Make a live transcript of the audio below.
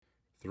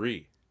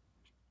3,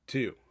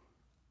 2,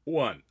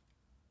 1.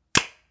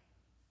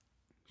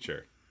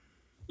 Sure.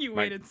 You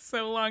waited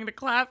so long to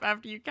clap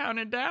after you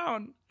counted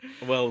down.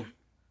 Well,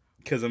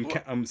 because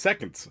I'm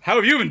seconds. How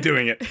have you been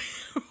doing it?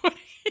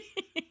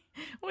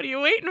 What are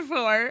you waiting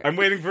for? I'm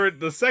waiting for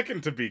the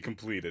second to be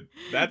completed.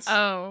 That's.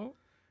 Oh.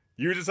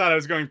 You just thought I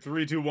was going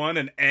 3, 2, 1,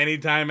 and any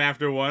time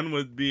after 1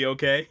 would be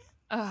okay?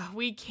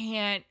 We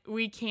can't.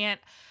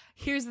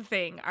 Here's the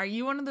thing. Are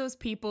you one of those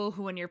people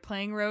who, when you're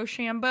playing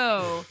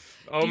Rochambeau,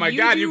 oh my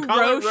god, you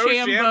call it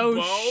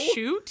Rochambeau?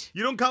 Shoot?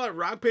 You don't call it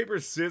rock, paper,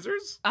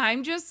 scissors?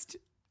 I'm just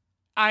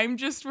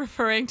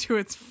referring to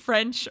its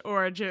French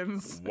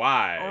origins.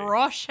 Why?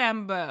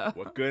 Rochambeau.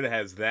 What good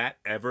has that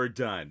ever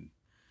done?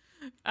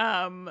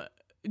 Are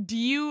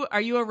you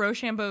a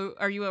Rochambeau?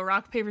 Are you a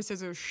rock, paper,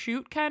 scissors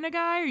shoot kind of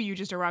guy? Or are you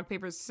just a rock,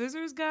 paper,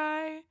 scissors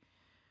guy?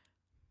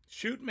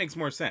 Shoot makes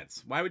more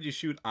sense. Why would you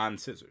shoot on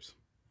scissors?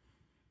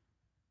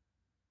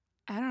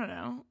 I don't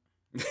know.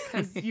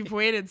 Because you've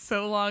waited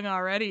so long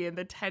already and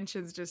the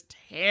tension's just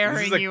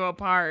tearing you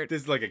apart.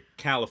 This is like a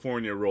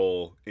California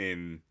roll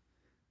in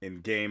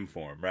game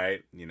form,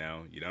 right? You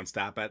know, you don't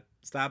stop at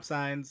stop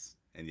signs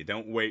and you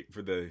don't wait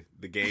for the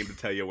game to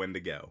tell you when to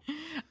go.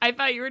 I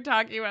thought you were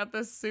talking about the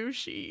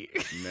sushi.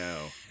 No,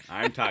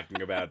 I'm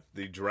talking about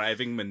the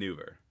driving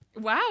maneuver.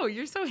 Wow,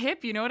 you're so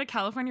hip. You know what a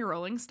California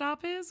rolling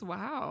stop is?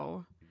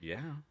 Wow.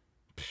 Yeah.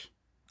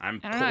 I'm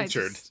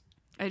cultured. Know,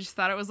 I just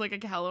thought it was like a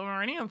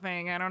California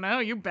thing. I don't know.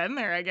 You've been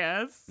there, I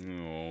guess.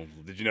 Oh,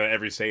 did you know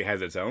every state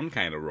has its own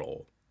kind of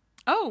roll?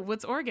 Oh,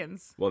 what's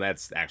Oregon's? Well,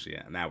 that's actually,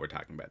 now we're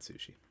talking about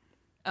sushi.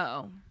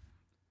 Oh.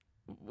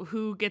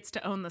 Who gets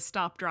to own the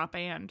stop, drop,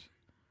 and?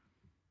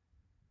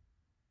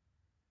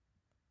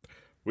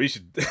 We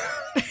should...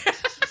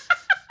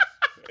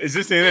 Is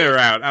this in or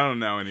out? I don't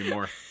know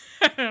anymore.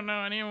 I don't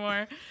know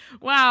anymore.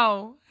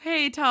 Wow.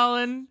 Hey,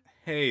 Talon.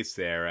 Hey,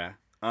 Sarah.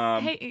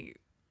 Hey.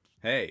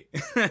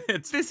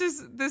 This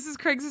is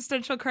Craig's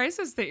Existential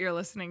Crisis that you're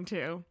listening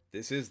to.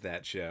 This is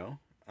that show.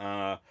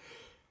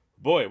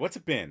 Boy, what's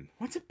it been?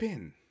 Last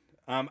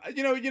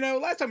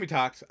time we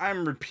talked,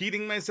 I'm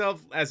repeating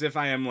myself as if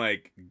I am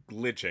like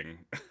glitching.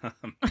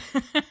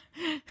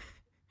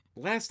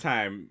 Last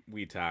time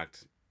we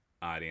talked,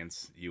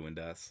 audience, you and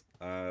us,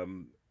 there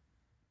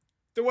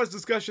was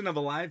discussion of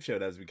a live show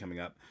that was coming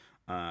up.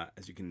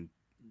 As you can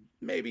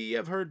maybe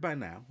have heard by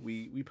now,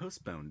 we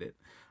postponed it.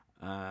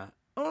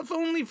 If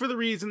only for the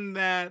reason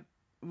that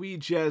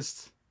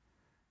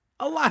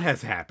a lot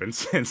has happened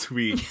since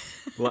we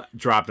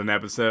dropped an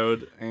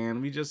episode,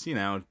 and we just,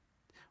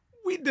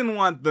 we didn't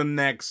want the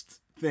next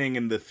thing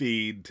in the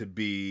feed to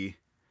be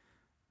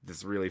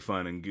this really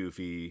fun and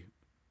goofy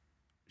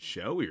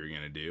show we were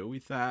going to do. We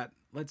thought,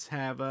 let's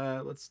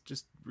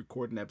just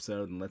record an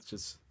episode and let's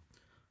just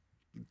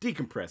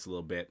decompress a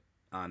little bit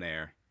on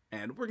air.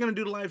 And we're going to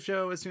do the live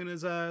show as soon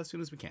as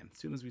we can, as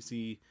soon as we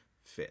see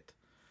fit.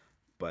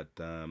 But,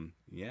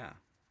 yeah.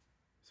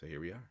 So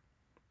here we are.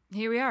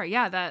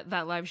 Yeah,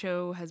 that live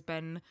show has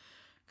been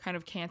kind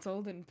of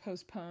canceled and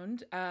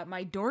postponed.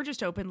 My door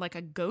just opened like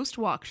a ghost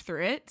walked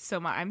through it.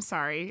 So I'm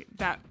sorry.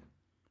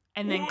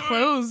 And then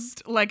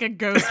closed like a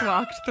ghost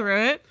walked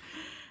through it.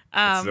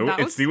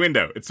 It's the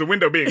window. It's the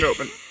window being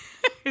open.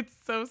 It's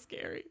so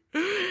scary.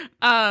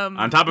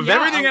 On top of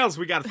everything else,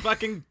 we got a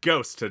fucking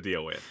ghost to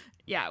deal with.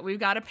 Yeah, we've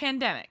got a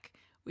pandemic.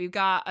 We've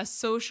got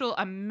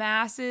a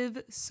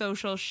massive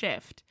social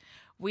shift.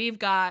 We've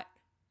got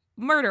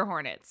murder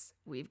hornets.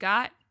 We've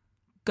got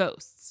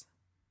ghosts.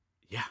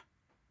 Yeah.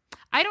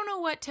 I don't know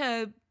what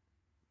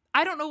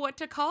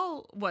to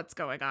call what's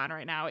going on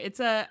right now.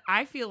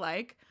 I feel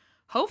like,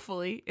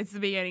 hopefully, it's the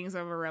beginnings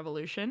of a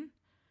revolution.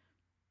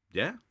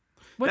 Yeah.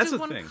 What does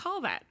one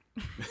call that?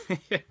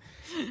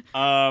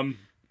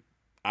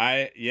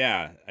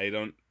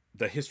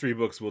 The history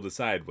books will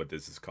decide what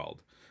this is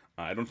called.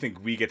 I don't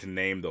think we get to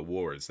name the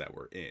wars that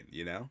we're in,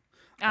 you know?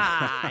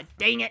 Ah,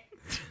 dang it.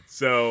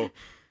 So,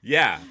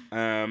 yeah.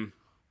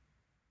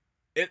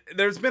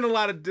 There's been a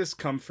lot of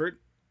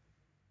discomfort,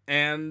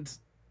 and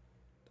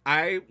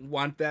I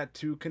want that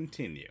to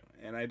continue.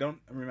 And I don't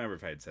remember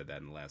if I had said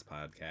that in the last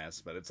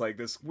podcast, but it's like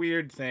this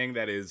weird thing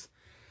that is,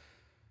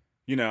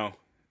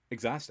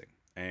 exhausting.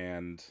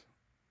 And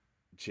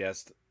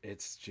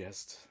it's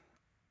just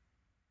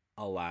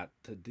a lot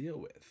to deal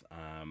with.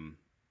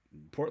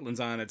 Portland's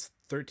on its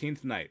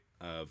 13th night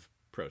of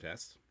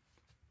protests.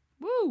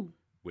 Woo!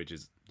 Which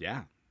is,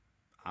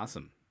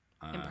 awesome.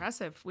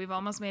 Impressive. We've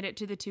almost made it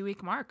to the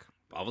 2-week mark.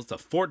 Almost a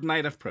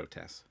fortnight of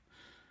protests.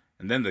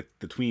 And then the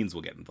tweens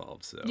will get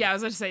involved. So yeah, I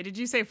was going to say, did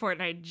you say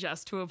Fortnite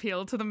just to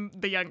appeal to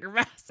the younger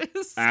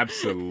masses?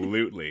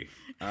 Absolutely.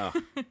 Oh,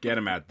 get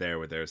them out there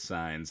with their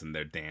signs and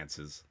their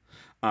dances.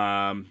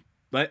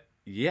 But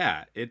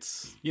yeah,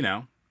 it's,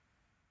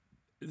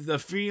 the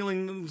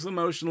feelings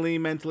emotionally,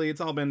 mentally,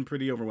 it's all been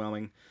pretty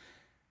overwhelming.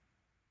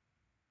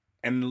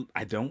 And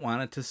I don't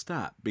want it to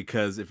stop,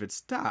 because if it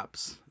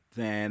stops,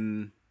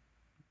 then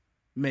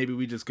maybe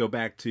we just go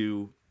back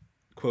to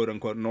quote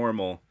unquote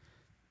normal.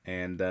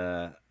 And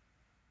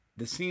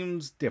this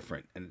seems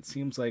different. And it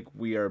seems like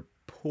we are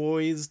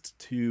poised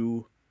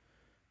to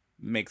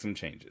make some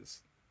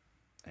changes.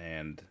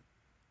 And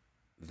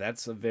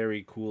that's a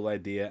very cool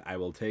idea. I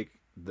will take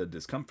the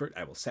discomfort.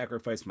 I will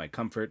sacrifice my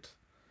comfort.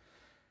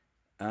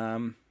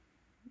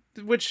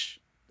 Which,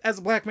 as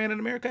a black man in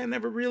America, I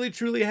never really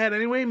truly had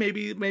anyway.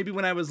 Maybe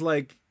when I was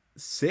like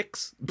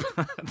 6,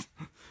 but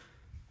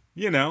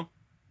yeah.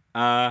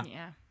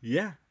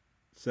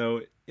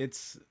 So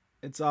it's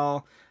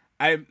all.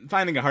 I'm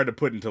finding it hard to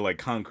put into like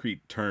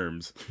concrete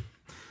terms.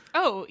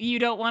 Oh, you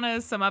don't want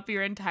to sum up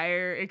your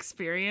entire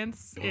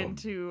experience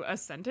into a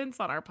sentence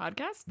on our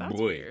podcast? That's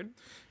weird.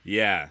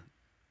 Yeah.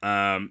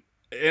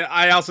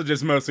 I also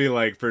just mostly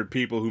like for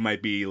people who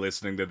might be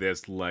listening to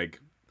this like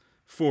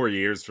 4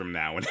 years from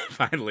now when they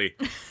finally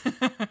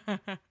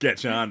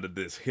get you onto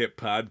this hip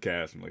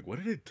podcast. I'm like, what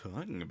are they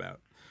talking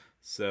about?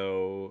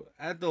 So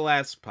at the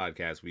last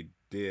podcast, we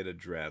did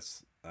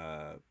address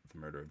the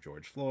murder of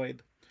George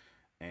Floyd.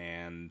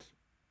 And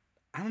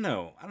I don't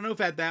know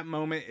if at that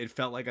moment it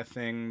felt like a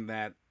thing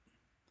that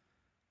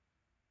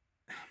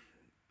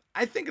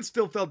I think it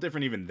still felt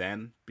different even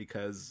then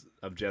because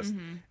of just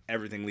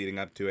everything leading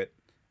up to it.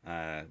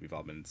 We've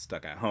all been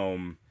stuck at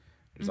home.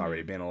 There's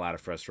already been a lot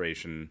of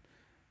frustration.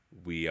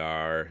 We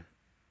are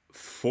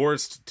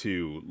forced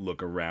to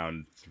look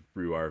around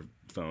through our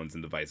phones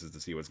and devices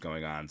to see what's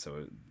going on.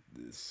 So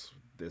this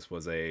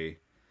was a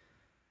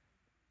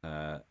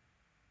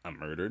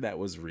murder that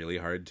was really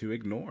hard to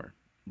ignore.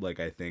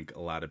 Like I think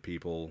a lot of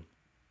people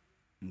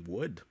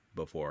would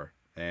before.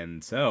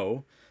 And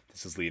so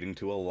this is leading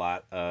to a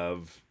lot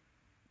of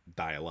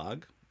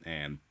dialogue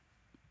and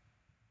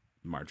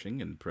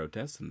marching and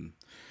protests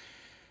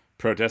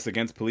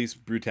against police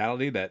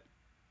brutality that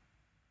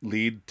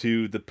lead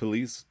to the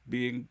police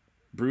being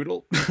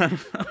brutal.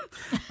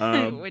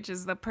 Which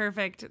is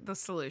the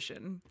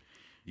solution.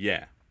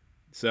 Yeah.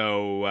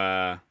 So,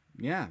 I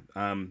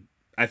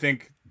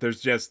think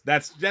there's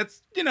that's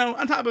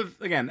on top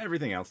of, again,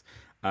 everything else,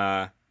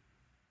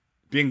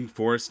 being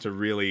forced to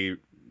really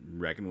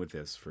reckon with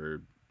this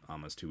for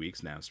almost 2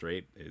 weeks now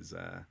straight is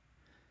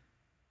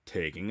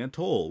taking a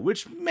toll,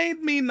 which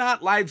made me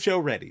not live show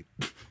ready.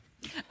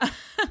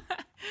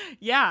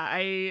 Yeah,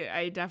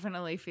 I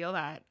definitely feel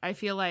that. I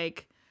feel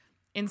like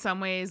in some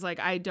ways, like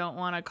I don't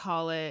want to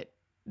call it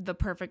the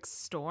perfect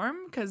storm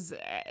because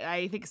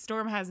I think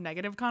storm has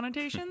negative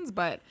connotations,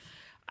 but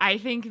I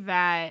think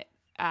that,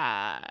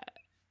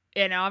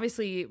 and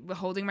obviously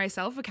holding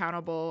myself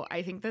accountable,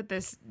 I think that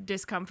this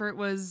discomfort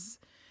was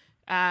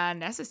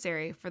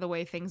necessary for the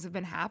way things have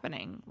been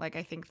happening. Like,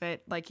 I think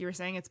that, like you were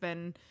saying, it's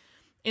been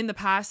in the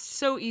past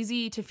so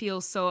easy to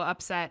feel so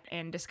upset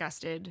and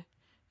disgusted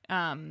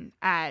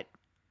at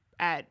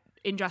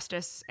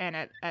injustice and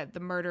at the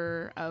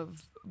murder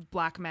of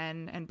Black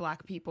men and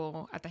Black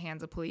people at the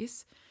hands of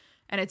police.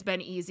 And it's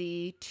been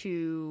easy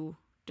to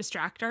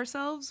distract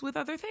ourselves with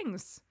other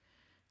things.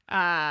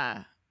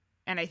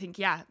 And I think,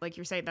 yeah, like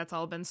you're saying, that's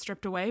all been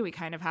stripped away. We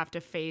kind of have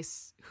to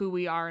face who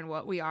we are and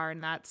what we are.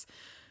 And that's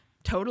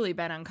totally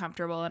been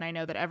uncomfortable. And I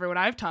know that everyone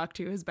I've talked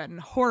to has been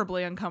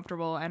horribly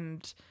uncomfortable.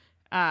 And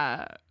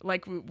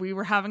like we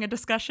were having a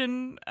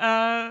discussion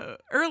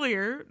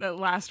earlier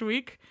last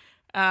week,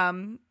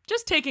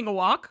 just taking a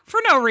walk for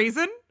no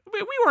reason.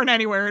 We weren't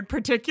anywhere in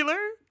particular.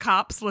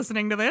 Cops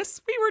listening to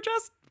this, we were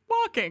just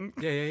walking.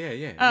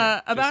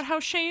 Yeah. About how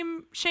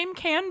shame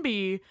can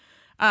be.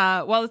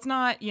 While it's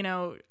not,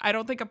 I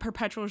don't think a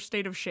perpetual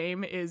state of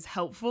shame is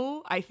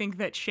helpful. I think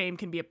that shame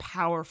can be a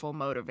powerful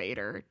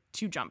motivator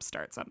to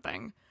jumpstart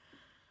something.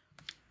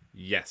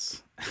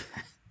 Yes.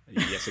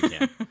 Yes, it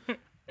can.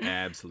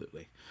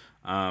 Absolutely.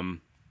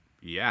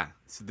 Yeah.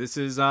 So this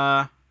is,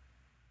 I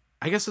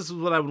guess this is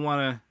what I would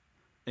want to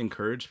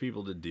encourage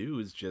people to do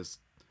is just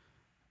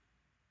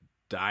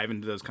dive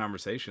into those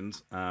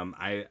conversations.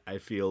 I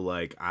feel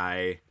like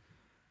I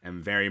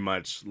am very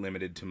much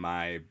limited to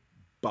my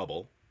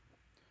bubble.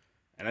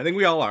 And I think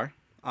we all are,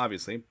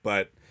 obviously,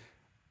 but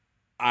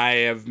I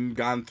have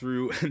gone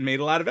through and made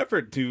a lot of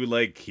effort to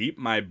like keep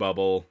my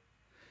bubble,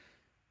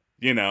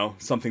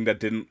 something that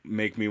didn't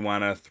make me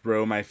want to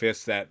throw my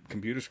fists at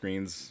computer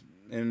screens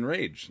in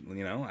rage.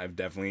 I've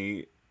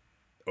definitely,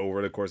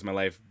 over the course of my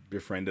life,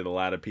 befriended a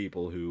lot of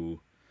people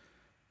who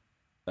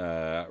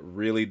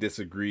really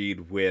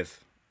disagreed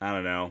with, I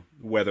don't know,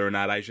 whether or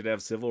not I should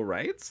have civil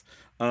rights.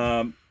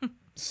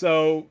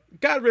 So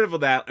got rid of all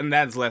that, and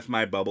that's left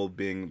my bubble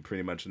being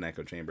pretty much an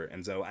echo chamber.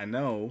 And so I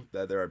know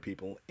that there are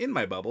people in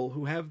my bubble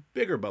who have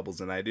bigger bubbles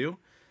than I do,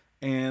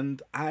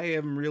 and I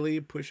am really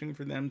pushing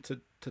for them to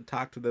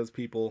talk to those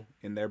people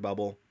in their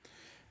bubble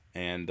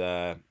and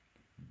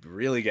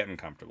really getting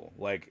comfortable.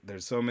 Like,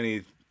 there's so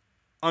many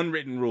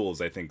unwritten rules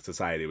I think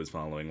society was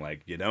following.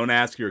 Like, you don't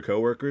ask your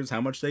coworkers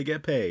how much they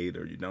get paid,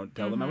 or you don't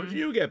tell them how much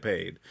you get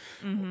paid,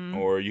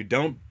 or you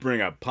don't bring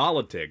up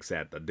politics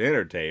at the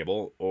dinner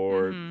table,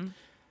 or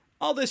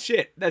all this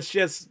shit that's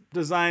just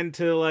designed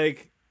to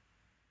like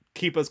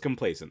keep us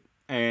complacent.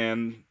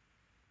 And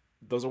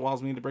those are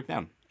walls we need to break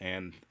down.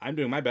 And I'm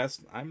doing my best.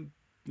 I'm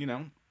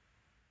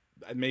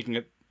making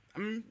it.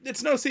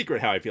 It's no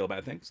secret how I feel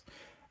about things.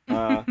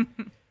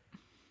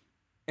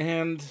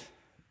 And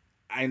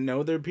I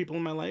know there are people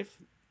in my life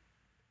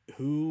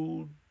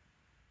who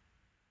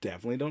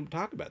definitely don't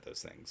talk about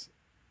those things.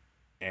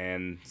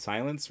 And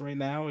silence right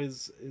now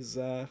is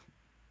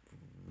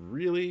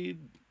really,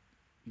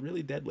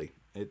 really deadly.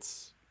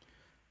 It's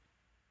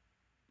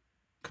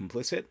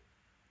complicit,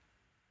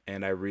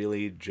 and I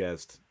really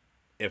just,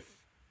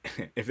 if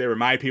if they were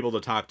my people to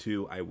talk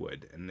to, I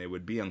would, and they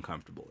would be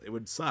uncomfortable. It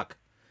would suck.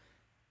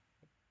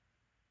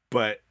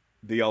 But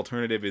the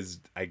alternative is,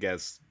 I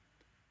guess,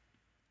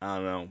 I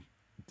don't know,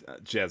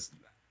 just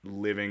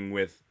living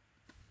with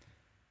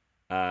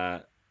uh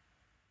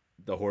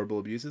the horrible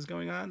abuses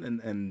going on,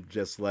 and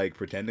just like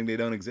pretending they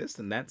don't exist,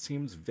 and that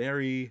seems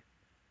very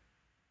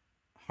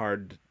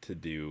hard to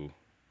do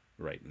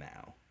right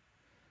now.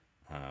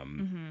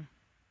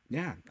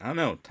 Yeah, I don't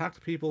know. Talk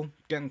to people,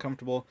 get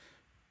uncomfortable.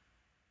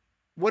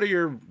 What are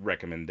your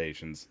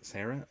recommendations,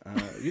 Sarah?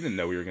 You didn't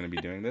know we were going to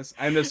be doing this.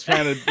 I'm just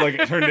trying to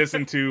like turn this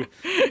into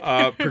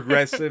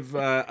progressive,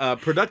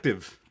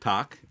 productive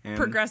talk. And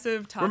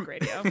Progressive talk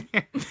radio.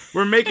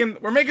 we're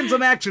making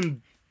some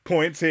action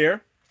points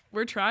here.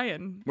 We're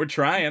trying. We're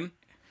trying.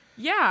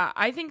 Yeah,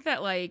 I think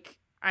that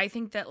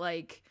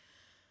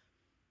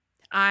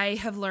I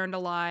have learned a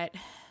lot,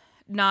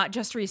 not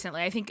just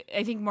recently. I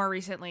think more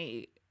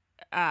recently,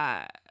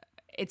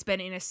 it's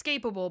been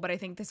inescapable, but I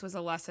think this was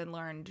a lesson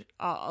learned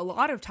a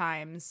lot of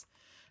times.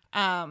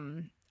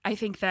 I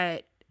think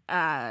that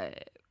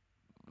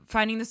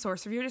finding the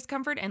source of your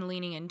discomfort and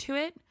leaning into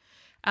it.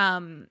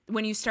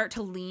 When you start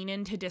to lean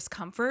into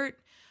discomfort,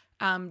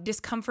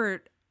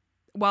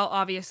 while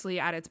obviously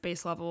at its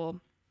base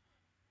level,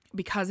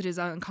 because it is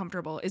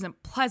uncomfortable,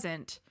 isn't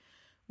pleasant,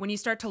 when you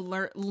start to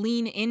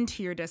lean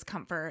into your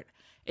discomfort,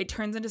 it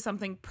turns into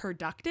something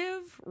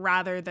productive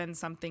rather than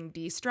something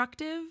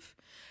destructive.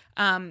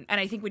 And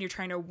I think when you're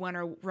trying to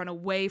run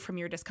away from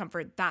your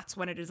discomfort, that's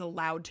when it is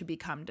allowed to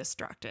become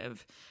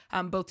destructive,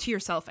 both to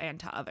yourself and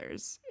to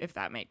others, if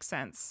that makes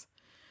sense.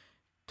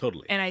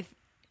 Totally. And I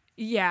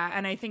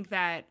think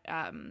that,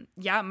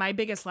 my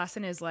biggest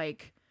lesson is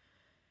like,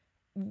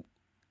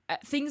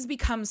 things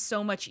become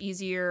so much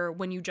easier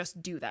when you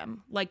just do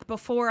them. Like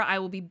before, I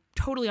will be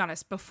totally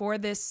honest, before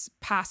this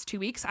past 2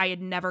 weeks, I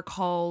had never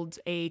called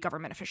a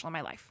government official in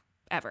my life,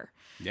 ever.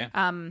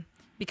 Yeah.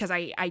 Because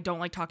I don't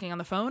like talking on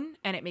the phone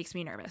and it makes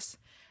me nervous.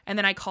 And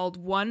then I called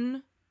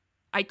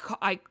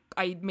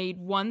I made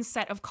one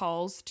set of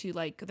calls to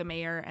like the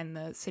mayor and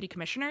the city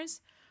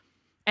commissioners.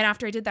 And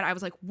after I did that, I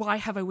was like, why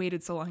have I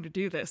waited so long to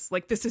do this?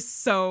 Like, this is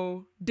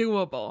so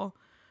doable.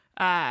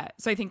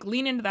 So I think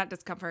lean into that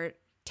discomfort,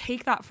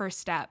 take that first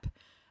step.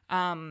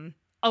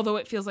 Although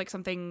it feels like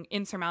something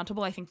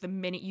insurmountable, I think the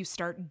minute you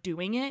start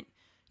doing it,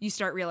 you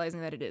start realizing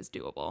that it is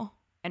doable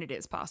and it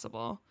is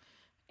possible.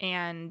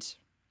 And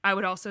I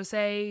would also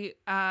say,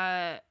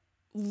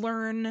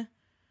 learn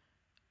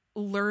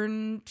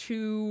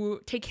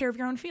to take care of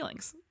your own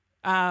feelings.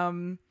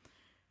 I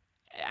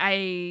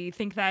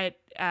think that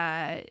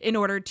in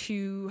order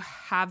to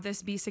have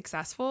this be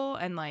successful,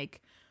 and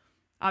like,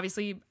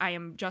 obviously I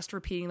am just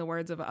repeating the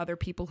words of other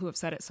people who have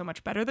said it so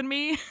much better than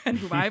me and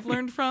who I've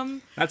learned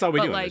from. That's all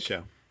we do like, on this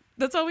show.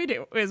 That's all we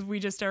do, is we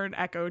just are an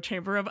echo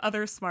chamber of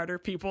other smarter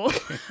people.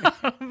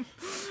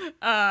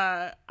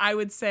 I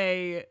would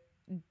say,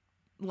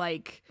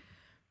 like,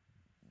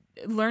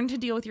 learn to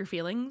deal with your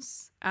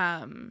feelings.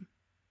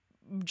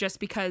 Just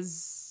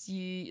because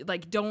you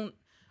like, don't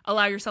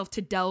allow yourself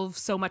to delve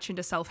so much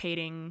into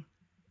self-hating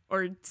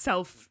or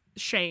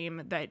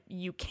self-shame that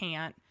you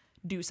can't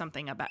do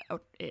something about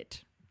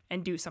it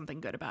and do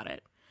something good about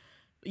it.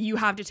 You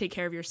have to take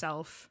care of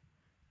yourself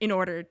in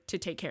order to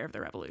take care of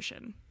the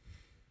revolution.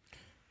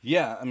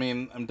 Yeah, I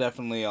mean, I'm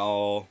definitely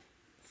all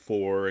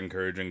for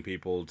encouraging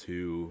people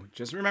to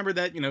just remember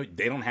that, you know,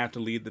 they don't have to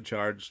lead the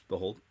charge the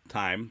whole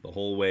time, the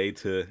whole way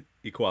to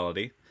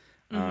equality.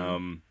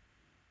 Mm-hmm.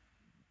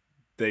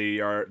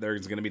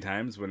 There's going to be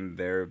times when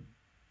their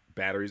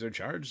batteries are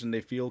charged and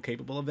they feel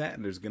capable of that,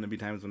 and there's going to be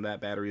times when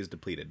that battery is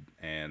depleted,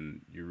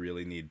 and you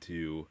really need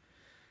to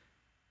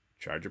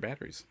charge your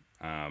batteries.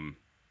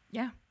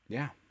 Yeah.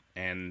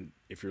 And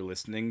if you're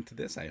listening to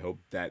this, I hope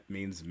that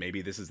means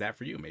maybe this is that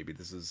for you. Maybe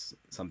this is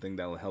something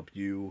that'll help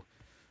you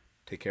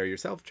take care of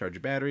yourself, charge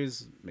your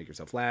batteries, make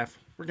yourself laugh.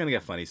 We're going to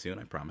get funny soon,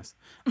 I promise.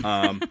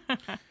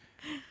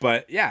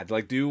 But yeah,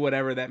 like, do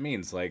whatever that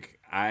means. Like,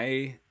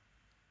 I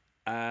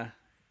am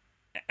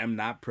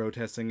not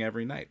protesting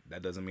every night.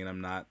 That doesn't mean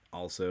I'm not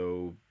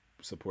also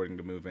supporting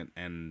the movement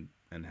and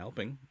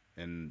helping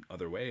in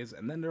other ways.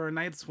 And then there are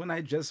nights when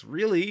I just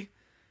really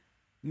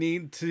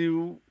need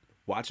to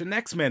watch an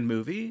X-Men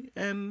movie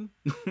and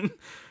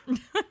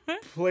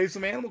play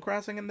some Animal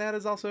Crossing, and that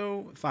is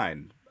also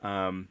fine.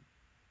 Don't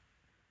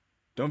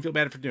feel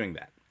bad for doing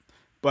that.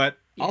 But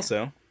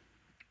also,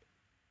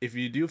 if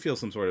you do feel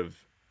some sort of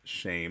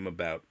shame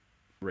about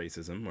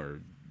racism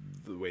or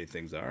the way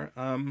things are,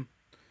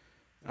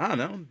 I don't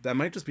know, that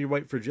might just be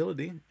white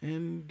fragility,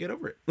 and get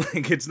over it.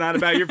 Like, it's not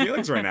about your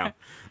feelings right now.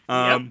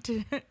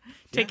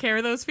 Take care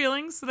of those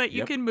feelings so that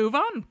you can move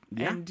on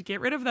and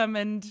get rid of them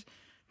and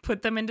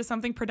put them into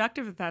something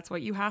productive if that's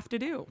what you have to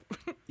do.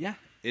 Yeah,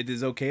 it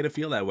is okay to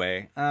feel that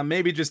way.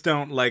 Maybe just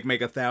don't like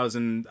make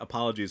 1,000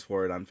 apologies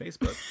for it on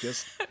Facebook.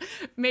 Just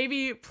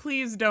Maybe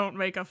please don't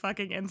make a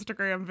fucking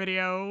Instagram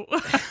video.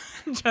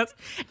 Just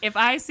if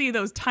I see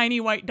those tiny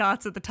white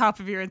dots at the top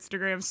of your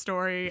Instagram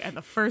story and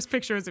the first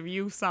pictures of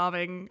you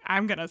sobbing,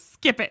 I'm gonna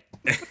skip it.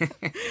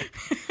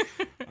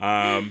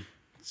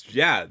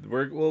 Yeah,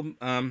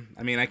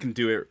 I mean, I can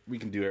do it. We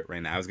can do it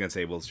right now. I was gonna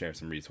say we'll share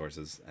some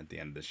resources at the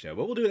end of the show,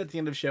 but we'll do it at the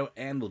end of the show,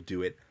 and we'll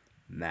do it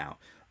now.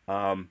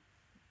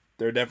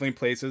 There are definitely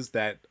places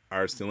that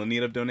are still in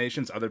need of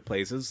donations. Other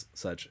places,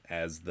 such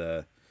as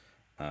the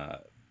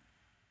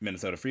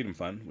Minnesota Freedom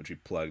Fund, which we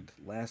plugged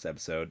last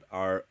episode,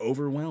 are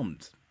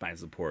overwhelmed by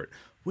support,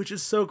 which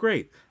is so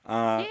great.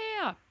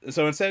 Yeah.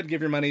 So instead,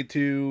 give your money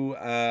to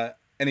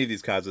any of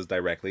these causes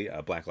directly.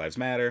 Black Lives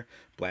Matter,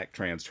 Black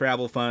Trans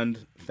Travel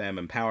Fund, Femme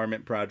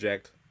Empowerment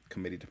Project,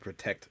 Committee to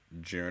Protect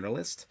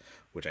Journalists,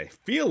 which I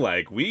feel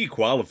like we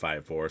qualify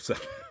for, so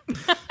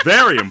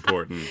very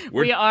important.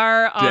 We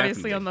are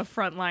obviously on the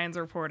front lines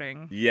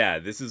reporting. Yeah,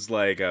 this is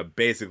like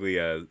basically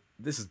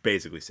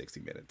 60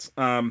 Minutes.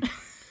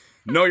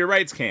 Know Your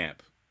Rights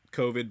Camp,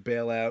 COVID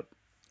Bailout,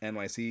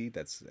 NYC,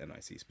 that's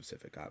NYC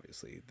specific,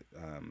 obviously.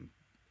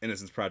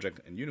 Innocence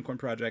Project and Unicorn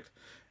Project,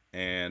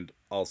 and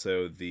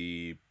also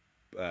the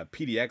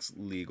PDX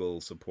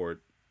Legal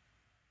Support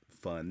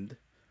Fund.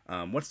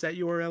 What's that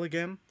URL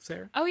again,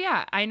 Sarah? Oh,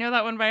 yeah. I know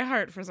that one by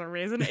heart for some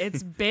reason.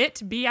 It's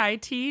bit.ly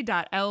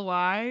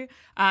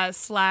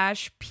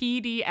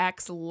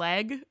 /PDX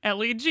leg,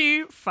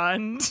 LEG,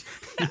 fund.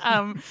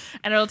 And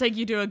it'll take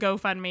you to a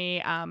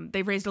GoFundMe.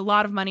 They've raised a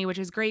lot of money, which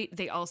is great.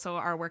 They also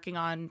are working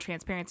on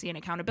transparency and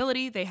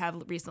accountability. They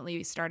have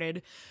recently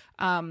started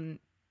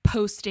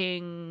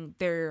posting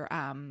their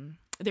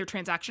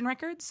transaction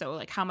records, so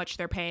like how much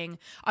they're paying,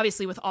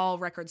 obviously with all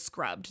records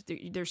scrubbed,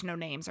 there's no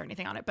names or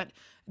anything on it, but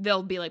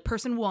they'll be like,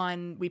 person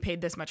one, we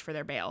paid this much for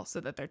their bail, so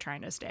that they're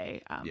trying to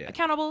stay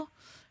accountable.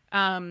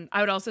 I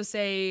would also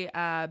say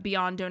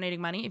beyond donating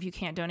money, if you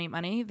can't donate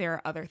money, there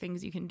are other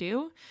things you can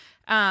do.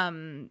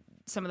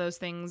 Some of those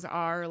things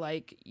are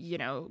like,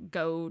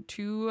 go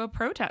to a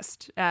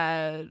protest,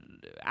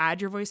 add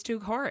your voice to a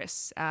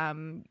chorus.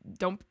 You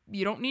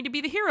don't need to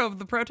be the hero of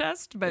the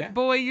protest, but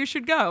boy, you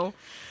should go.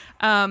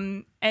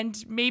 And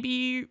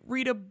maybe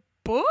read a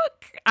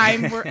book.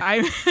 I'm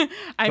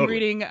Totally.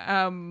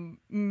 reading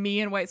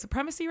Me and White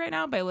Supremacy right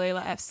now by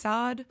Layla F.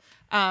 Saad.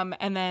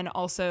 And then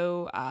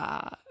also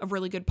a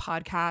really good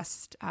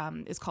podcast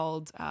is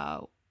called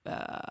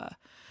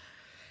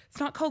it's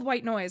not called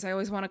White Noise. I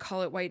always want to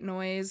call it White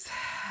Noise,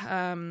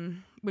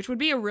 which would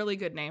be a really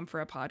good name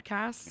for a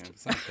podcast. Yeah,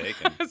 it's not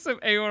taken. So if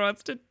anyone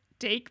wants to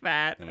take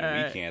that. I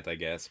mean, we can't, I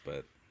guess,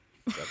 but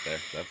it's up there.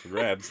 That's for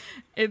grabs.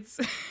 It's,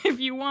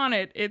 if you want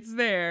it, it's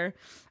there.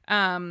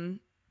 Seeing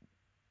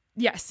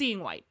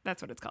White.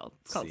 That's what it's called.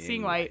 It's called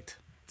Seeing White.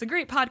 It's a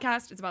great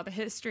podcast. It's about the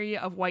history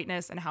of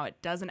whiteness and how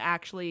it doesn't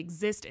actually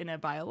exist in a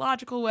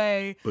biological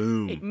way.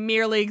 Boom. It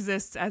merely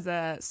exists as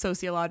a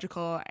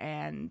sociological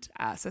and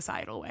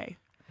societal way.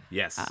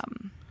 Yes.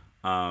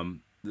 I'll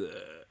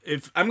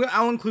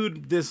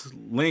include this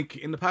link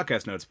in the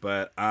podcast notes,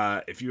 but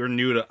if you're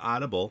new to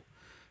Audible,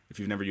 if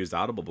you've never used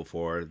Audible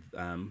before,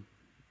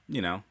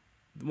 the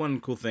one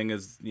cool thing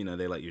is,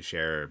 they let you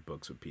share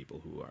books with people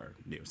who are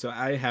new. So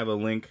I have a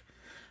link.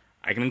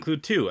 I can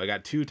include two. I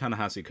got two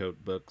Ta-Nehisi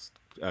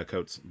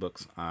Coates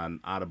books on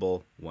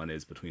Audible. One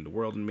is Between the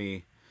World and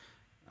Me,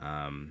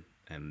 and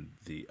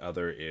the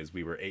other is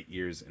We Were 8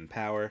 Years in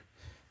Power.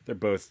 They're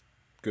both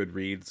good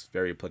reads,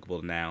 very applicable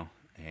to now.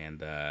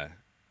 And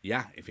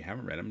if you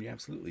haven't read them, you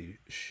absolutely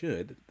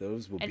should.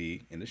 Those will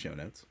be in the show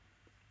notes.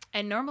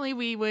 And normally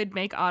we would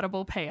make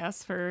Audible pay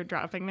us for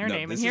dropping their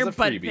name in here,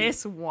 but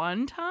this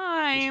one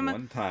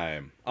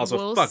time.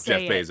 Also, fuck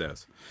Jeff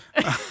Bezos.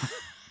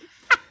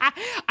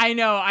 I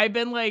know. I've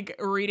been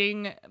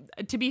reading,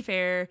 to be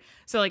fair.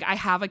 So I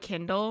have a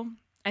Kindle,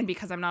 and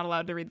because I'm not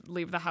allowed to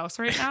leave the house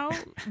right now,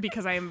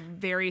 because I am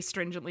very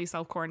stringently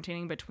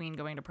self-quarantining between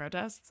going to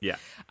protests. Yeah.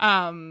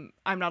 I'm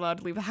not allowed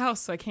to leave the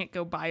house, so I can't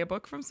go buy a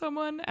book from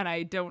someone, and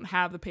I don't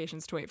have the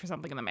patience to wait for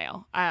something in the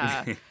mail.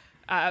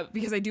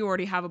 Because I do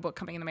already have a book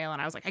coming in the mail,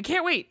 and I was like, I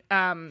can't wait.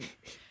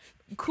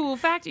 Cool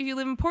fact, if you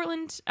live in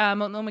Portland,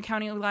 Multnomah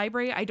County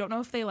Library, I don't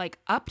know if they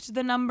upped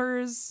the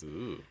numbers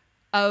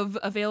of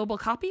available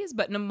copies,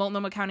 but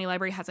Multnomah County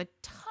Library has a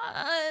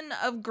ton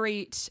of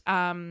great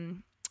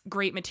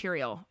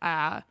material.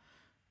 And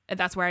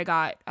that's where I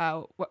got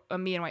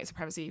Me and White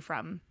Supremacy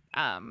from.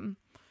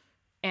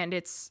 And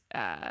it's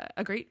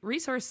a great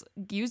resource.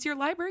 Use your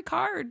library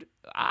card.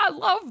 I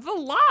love the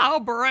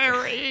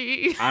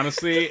library.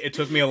 Honestly, it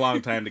took me a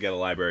long time to get a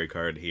library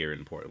card here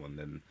in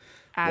Portland, and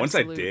once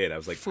I did, I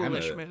was like,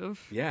 foolish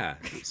move. Yeah,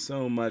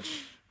 so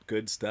much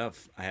good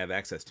stuff I have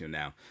access to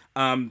now.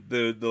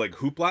 The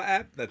Hoopla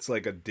app, that's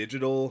like a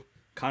digital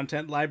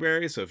content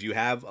library. So if you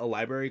have a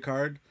library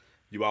card,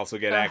 you also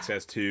get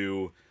access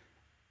to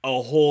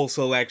a whole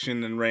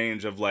selection and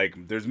range of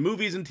like, there's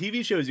movies and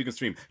TV shows you can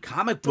stream,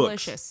 comic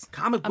books, Delicious.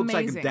 comic books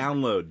I Amazing. can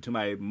download to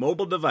my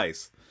mobile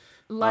device.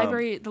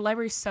 The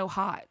library's so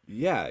hot.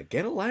 Yeah,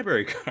 get a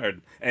library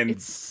card and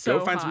It's so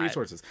go find some hot.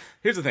 resources.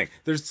 Here's the thing: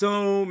 there's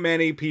so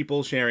many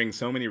people sharing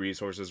so many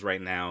resources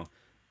right now.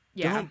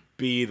 Yeah. Don't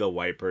be the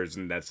white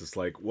person that's just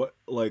like, what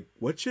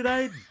should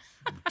I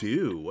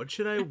do? What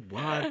should I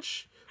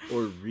watch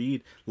or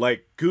read?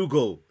 Like,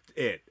 Google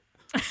it.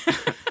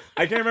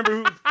 I can't remember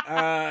who.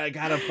 I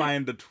gotta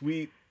find the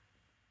tweet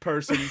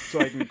person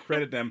so I can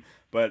credit them.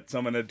 But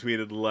someone had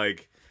tweeted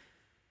like,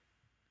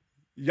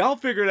 y'all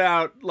figured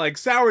out like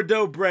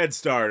sourdough bread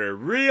starter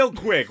real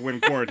quick when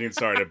quarantine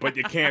started, but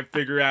you can't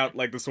figure out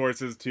like the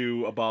sources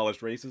to abolish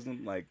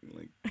racism. Like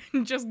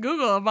Just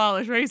Google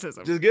abolish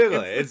racism. just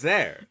Google it. It's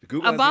there.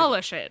 Google has it.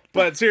 Abolish it.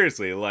 But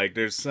seriously, like,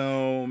 there's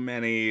so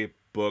many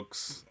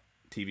books,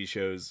 TV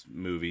shows,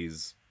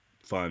 movies,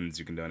 funds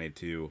you can donate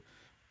to,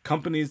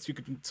 companies you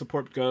can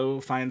support. Go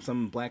find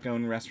some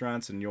black-owned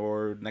restaurants in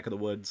your neck of the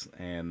woods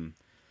and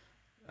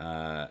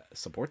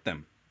support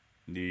them.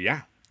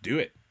 Yeah, do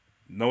it.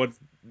 Know what?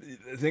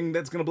 The thing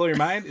that's gonna blow your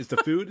mind is the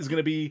food is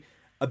gonna be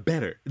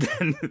better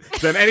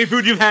than any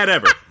food you've had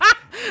ever.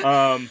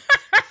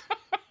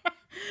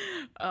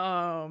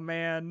 Oh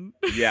man.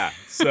 Yeah,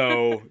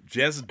 so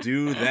just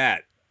do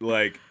that.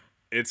 Like,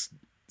 it's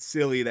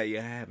silly that you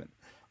haven't.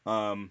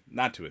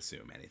 Not to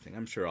assume anything.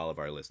 I'm sure all of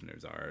our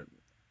listeners are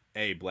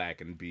A,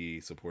 black, and B,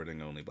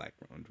 supporting only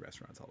black-owned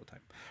restaurants all the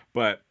time.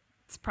 But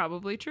It's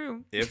probably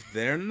true. if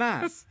they're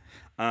not,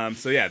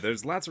 so yeah,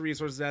 there's lots of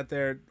resources out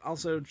there.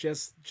 Also,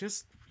 just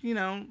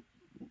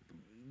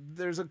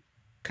there's a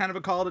kind of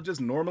a call to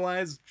just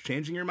normalize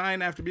changing your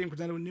mind after being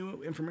presented with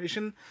new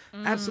information.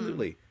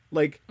 Absolutely.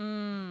 Like,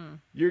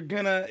 you're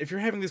gonna, if you're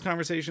having these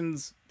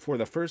conversations for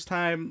the first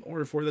time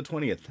or for the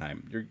 20th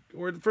time,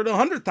 or for the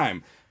 100th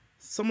time,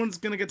 someone's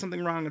gonna get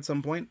something wrong at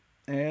some point,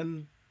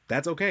 and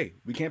that's okay.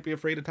 We can't be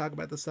afraid to talk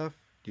about this stuff.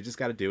 You just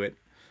got to do it.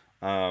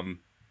 And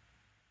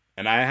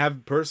I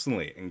have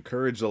personally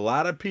encouraged a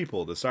lot of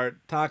people to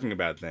start talking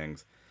about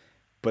things,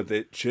 but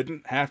it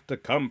shouldn't have to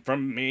come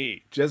from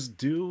me. Just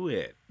do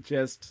it.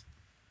 Just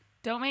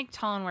Don't make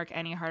Talon work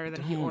any harder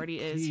than he Don't, already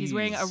is. He's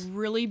wearing a please.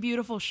 really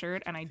beautiful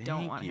shirt, and I don't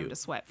Thank want you. him to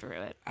sweat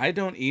through it. I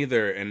don't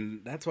either,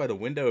 and that's why the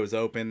window is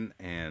open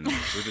and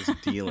we're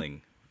just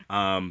dealing.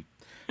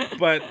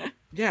 But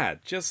yeah,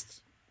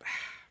 just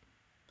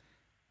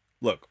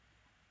look.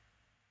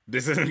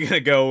 This isn't gonna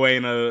go away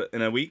in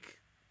a week.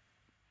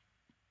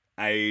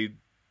 I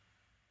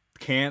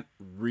can't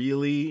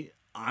really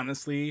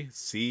honestly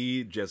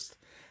see just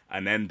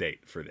an end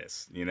date for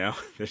this, you know?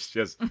 It's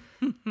just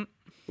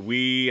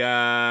we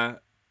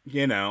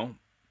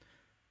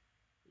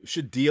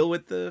should deal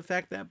with the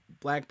fact that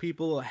black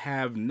people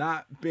have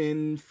not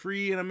been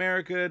free in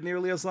America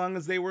nearly as long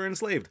as they were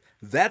enslaved.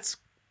 That's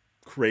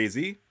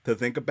crazy to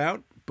think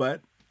about,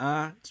 but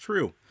it's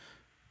true.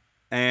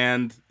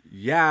 And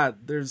yeah,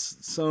 there's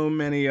so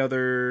many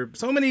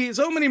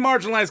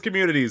marginalized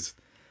communities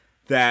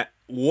that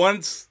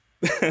once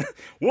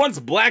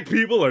black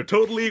people are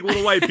totally equal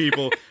to white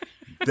people,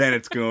 then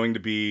it's going to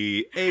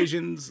be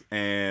Asians,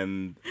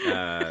 and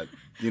we're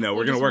gonna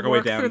work our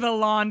way down through the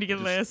laundry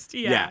list.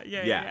 Yeah,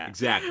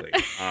 exactly.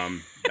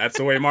 That's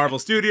the way Marvel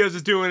Studios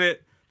is doing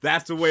it.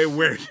 That's the way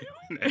we're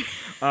doing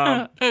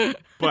it.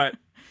 But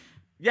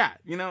yeah,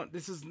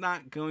 this is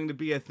not going to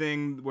be a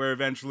thing where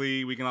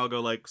eventually we can all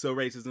go like, so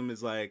racism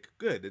is like,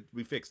 good,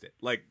 we fixed it.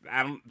 Like,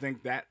 I don't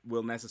think that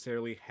will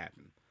necessarily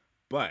happen.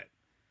 But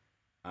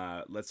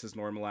let's just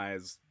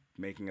normalize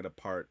making it a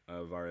part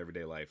of our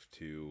everyday life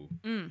to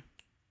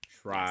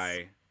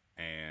try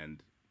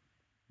and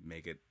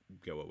make it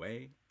go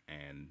away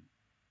and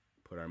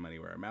put our money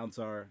where our mouths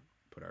are,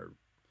 put our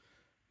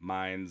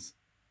minds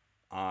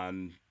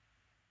on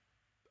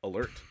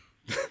alert.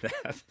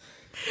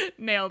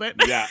 Nailed it.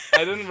 Yeah,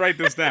 I didn't write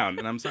this down,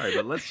 and I'm sorry,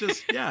 but let's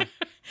just, yeah.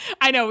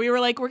 I know, we were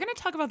like, we're going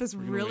to talk about this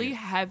really wing it.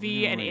 heavy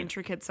We're gonna and wing it.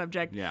 intricate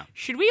subject. Yeah.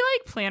 Should we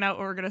plan out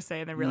what we're going to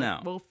say? And then we're No.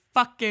 like, we'll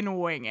fucking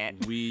wing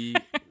it. We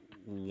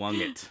wung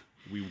it.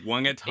 We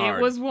wung it hard.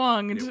 It was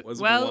wunged. It was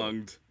well,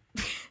 wunged.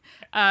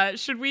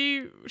 should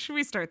we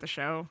start the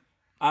show?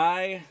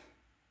 I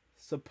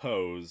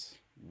suppose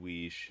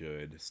we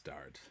should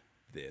start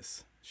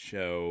this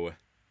show,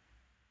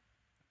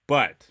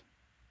 but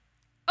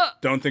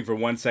don't think for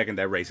 1 second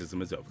that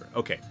racism is over.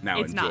 Okay,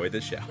 now It's enjoy not.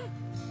 the show. You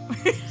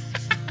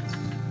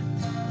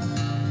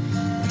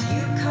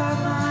caught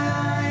my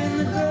eye in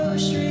the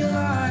grocery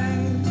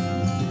line,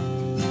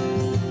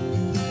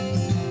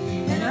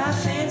 and I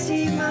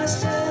fancied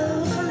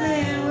myself a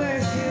man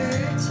worth your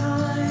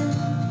time.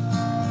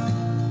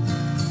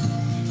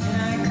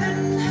 And I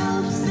couldn't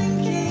help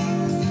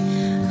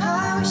thinking,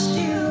 I wished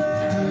you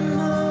were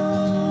mine.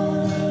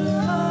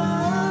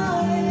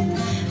 A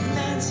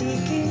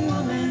man-seeking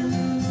woman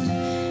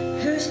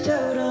whose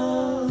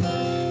total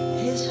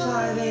is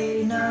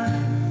 589.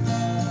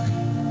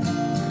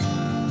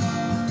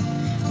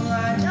 Well,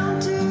 I don't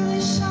do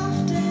this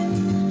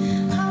often,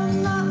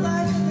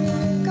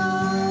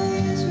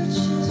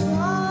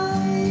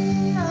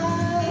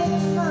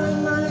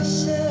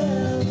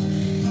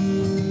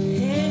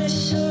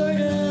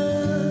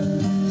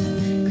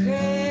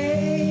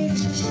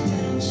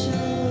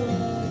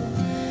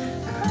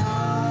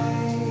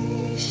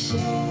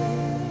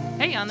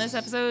 Hey, on this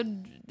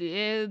episode,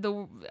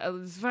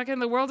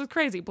 the world is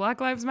crazy.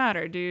 Black Lives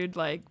Matter, dude.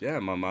 Like, Yeah,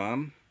 my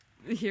mom.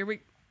 here we.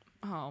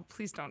 Oh,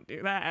 please don't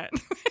do that.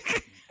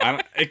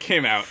 It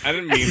came out. I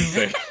didn't mean to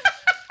say.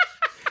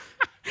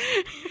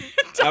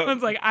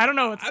 Someone's like, I don't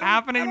know what's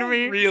happening I to don't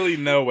me. really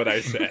know what I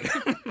said.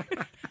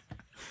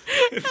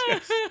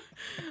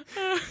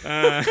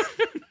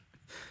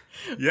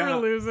 Yeah.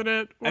 We're losing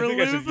it. I We're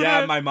think I losing said,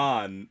 yeah, it. my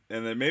mom.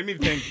 And it made me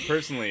think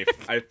personally,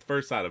 I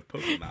first thought of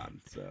Pokemon.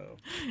 So,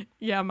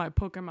 Yeah, my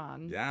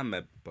Pokemon. yeah, I'm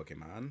a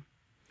Pokemon.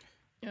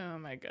 Oh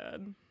my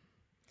god.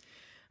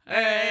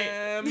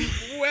 Hey.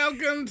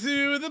 Welcome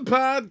to the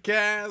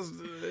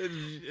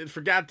podcast. I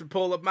forgot to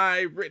pull up my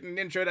written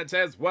intro that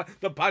says what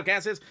the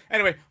podcast is.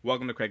 Anyway,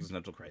 welcome to Craig's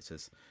Existential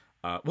Crisis.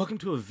 Welcome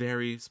to a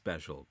very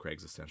special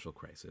Craig's Existential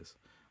Crisis.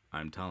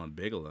 I'm Talon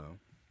Bigelow.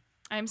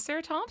 I'm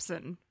Sarah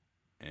Thompson.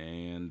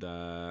 And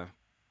today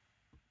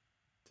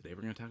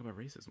we're going to talk about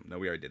racism. No,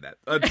 we already did that.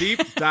 A deep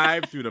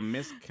dive through the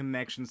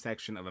misconnection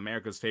section of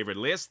America's favorite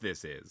list,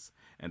 this is.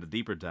 And a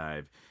deeper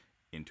dive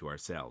into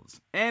ourselves.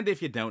 And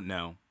if you don't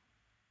know,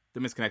 the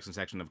misconnection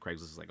section of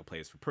Craigslist is like a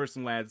place for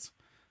personal ads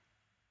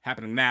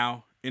happening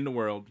now in the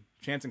world.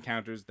 Chance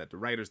encounters that the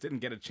writers didn't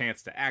get a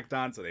chance to act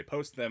on, so they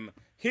post them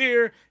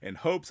here in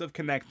hopes of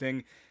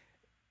connecting.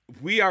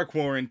 We are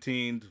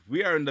quarantined.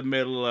 We are in the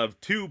middle of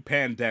 2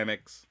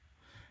 pandemics.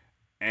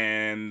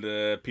 And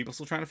people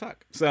still trying to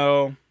fuck.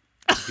 So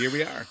here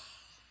we are.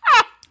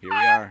 Here we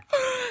are.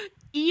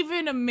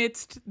 Even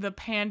amidst the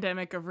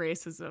pandemic of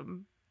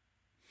racism,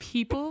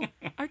 people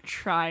are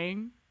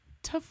trying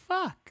to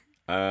fuck.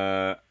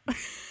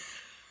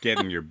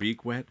 Getting your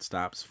beak wet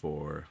stops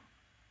for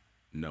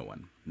no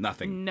one.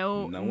 Nothing.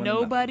 No one,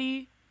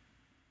 nobody,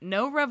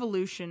 no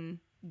revolution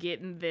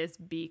getting this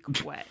beak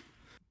wet.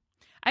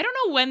 I don't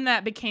know when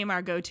that became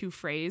our go-to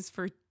phrase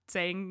for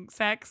saying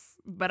sex,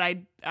 but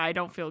I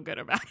don't feel good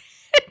about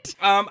it.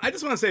 I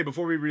just want to say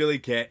before we really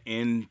get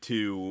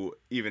into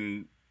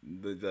even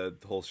the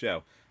whole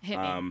show, Hit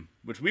me.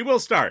 which we will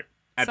start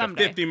at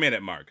Someday. the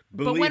 50-minute mark.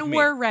 But Believe when me.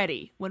 we're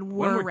ready, when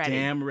we're ready.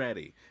 Damn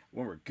ready.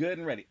 When we're good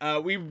and ready.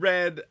 We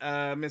read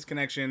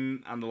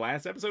Misconnection on the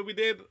last episode we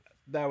did.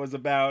 That was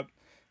about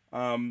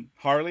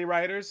Harley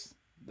riders.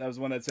 That was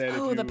one that said,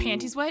 Oh, if the you-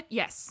 panties wet?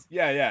 Yes.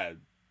 Yeah.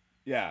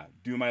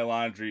 Do my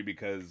laundry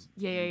because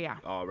Yeah.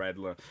 all red.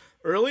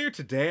 Earlier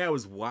today, I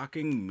was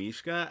walking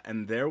Mishka,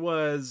 and there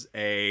was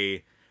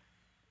a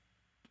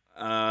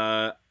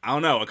I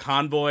don't know, a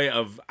convoy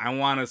of I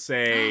want to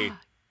say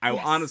I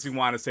Yes. honestly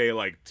want to say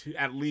like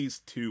at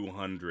least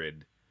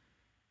 200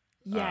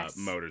 Yes.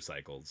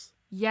 motorcycles.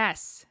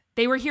 Yes.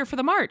 They were here for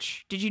the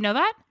march. Did you know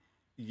that?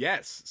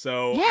 Yes.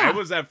 So Yeah. I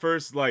was at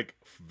first like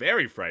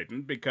very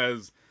frightened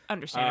because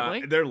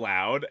Understandably. they're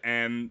loud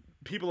and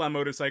people on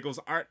motorcycles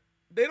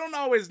they don't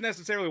always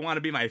necessarily want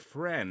to be my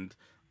friend.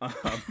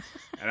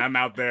 And I'm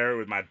out there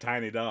with my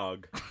tiny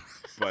dog.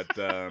 But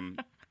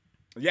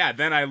yeah,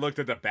 then I looked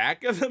at the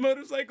back of the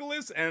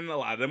motorcyclists and a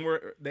lot of them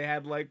they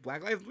had like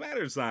Black Lives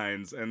Matter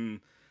signs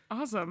and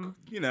Awesome.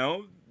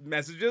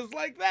 messages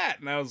like that.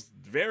 And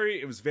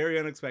it was very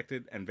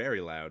unexpected and very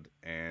loud,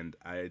 and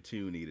I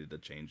too needed a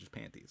change of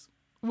panties.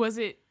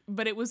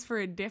 But it was for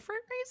a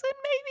different reason,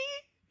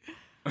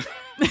 maybe?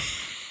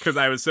 Because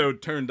I was so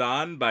turned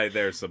on by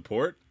their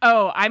support.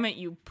 Oh, I meant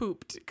you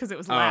pooped because it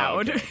was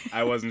loud. Oh, okay.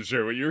 I wasn't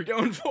sure what you were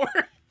going for.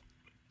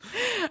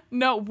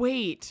 No,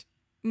 wait.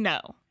 No,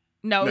 it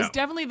was No.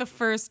 definitely the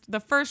first. The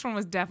first one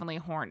was definitely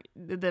horny.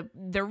 The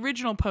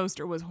original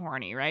poster was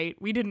horny, right?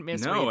 We didn't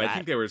misread No, that. I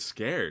think they were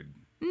scared.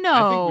 No,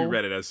 I think we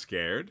read it as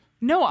scared.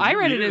 No, I you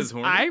read read it it as as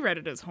horny? I read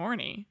it as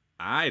horny.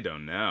 I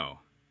don't know.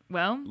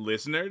 Well,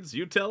 Listeners,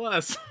 you tell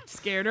us.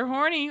 scared or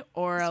horny,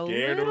 or a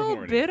Scared or little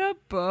horny? bit of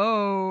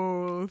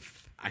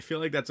both. I feel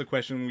like that's a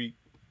question we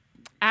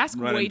Ask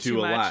run way into too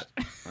a much.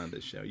 lot on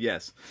this show.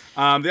 Yes.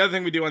 The other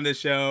thing we do on this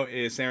show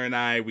is Sarah and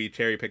I, we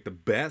cherry pick the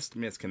best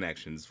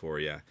misconnections for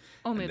you.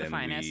 Only And the then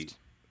finest.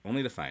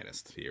 Only the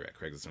finest here at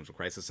Craig's Essential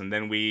Crisis. And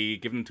then we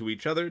give them to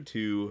each other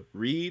to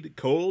read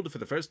cold for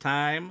the first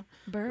time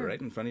Burr. right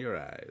in front of your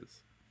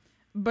eyes.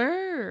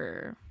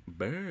 Burr.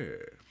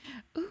 Brr.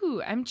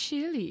 Ooh, I'm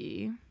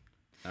chilly.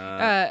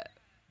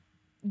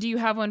 Do you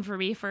have one for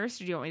me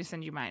first, or do you want me to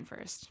send you mine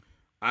first?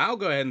 I'll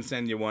go ahead and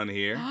send you one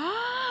here.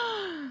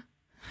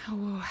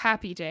 Oh,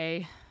 happy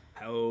day.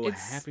 Oh,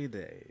 It's- happy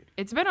day.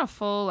 It's been a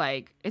full,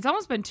 it's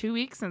almost been 2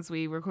 weeks since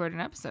we recorded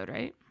an episode,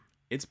 right?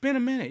 It's been a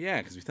minute, yeah,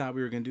 because we thought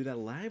we were going to do that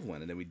live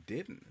one, and then we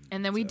didn't.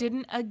 And then we So-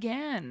 didn't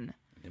again.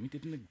 And then we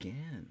didn't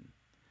again.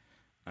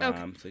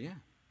 Okay. So, yeah.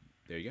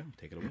 There you go.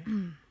 Take it away.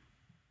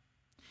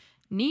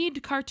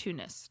 Need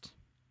cartoonist.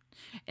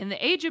 In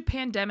the age of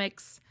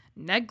pandemics,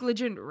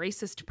 negligent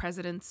racist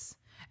presidents,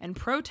 and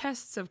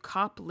protests of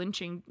cop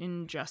lynching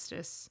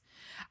injustice,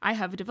 I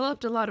have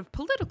developed a lot of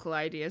political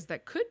ideas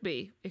that could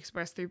be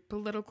expressed through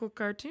political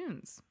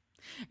cartoons.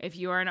 If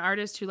you are an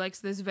artist who likes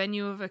this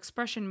venue of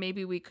expression,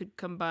 maybe we could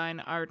combine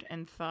art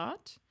and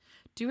thought.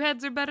 2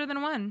 heads are better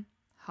than 1.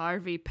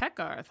 Harvey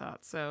Pekar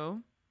thought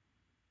so.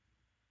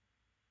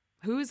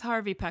 Who is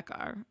Harvey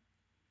Pekar?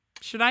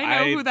 Should I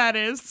know who that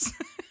is?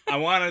 I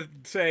want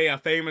to say a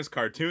famous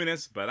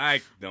cartoonist, but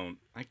I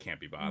can't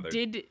be bothered.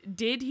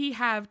 Did he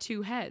have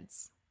two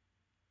heads?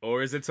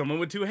 Or is it someone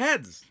with two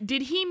heads?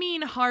 Did he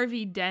mean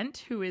Harvey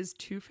Dent, who is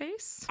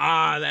Two-Face?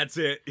 Ah, that's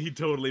it. He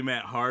totally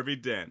meant Harvey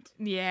Dent.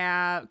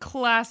 Yeah,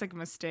 classic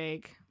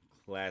mistake.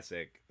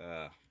 Classic.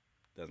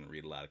 Doesn't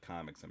read a lot of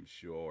comics, I'm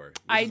sure.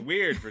 Which is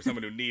weird for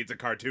someone who needs a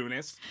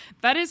cartoonist.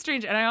 That is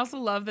strange. And I also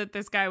love that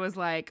this guy was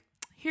like,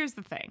 here's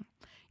the thing.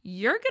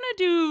 You're going to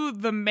do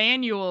the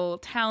manual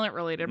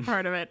talent-related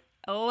part of it.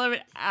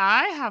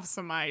 I have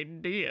some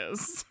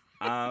ideas.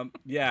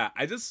 Yeah,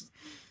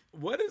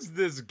 what is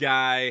this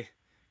guy...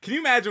 Can you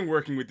imagine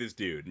working with this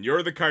dude, and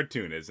you're the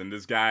cartoonist, and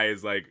this guy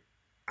is like,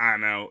 I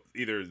don't know,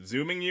 either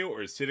Zooming you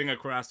or sitting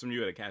across from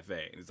you at a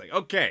cafe. And it's like,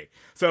 okay,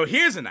 so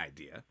here's an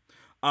idea.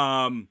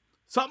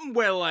 Something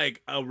where,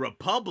 like, a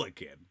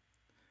Republican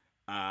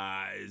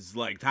is,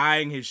 like,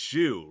 tying his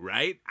shoe,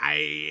 right?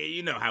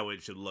 You know how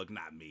it should look,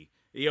 not me.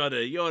 You're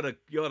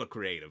the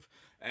creative.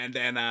 And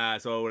then,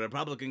 so a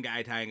Republican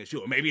guy tying his shoe.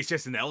 Or maybe it's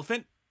just an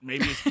elephant.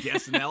 Maybe it's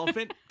just an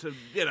elephant to,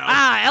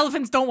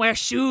 elephants don't wear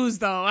shoes,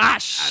 though.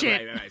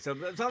 Shit. Right. So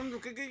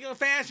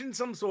fashion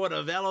some sort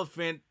of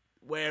elephant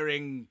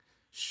wearing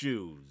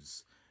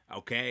shoes.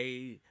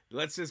 Okay?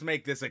 Let's just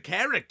make this a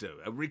character,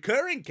 a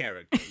recurring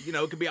character.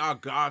 It could be our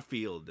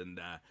Garfield, and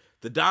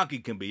the donkey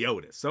can be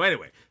Otis. So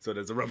anyway,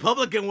 there's a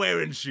Republican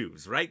wearing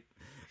shoes, right?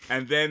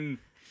 And then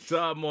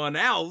someone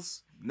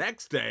else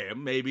next to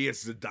him, maybe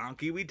it's the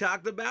donkey we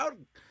talked about,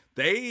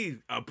 they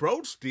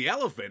approach the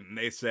elephant and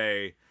they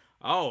say,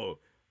 oh,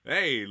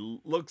 hey,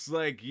 looks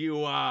like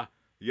you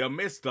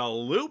missed a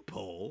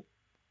loophole.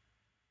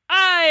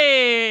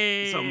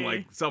 Aye.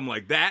 Something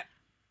like that.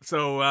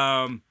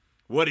 So,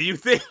 what do you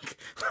think?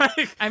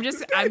 I'm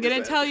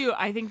gonna tell you,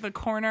 I think the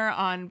corner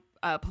on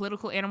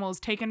political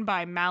animals taken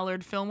by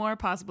Mallard Fillmore,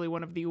 possibly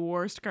one of the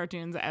worst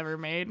cartoons ever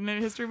made in the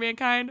history of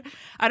mankind.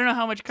 I don't know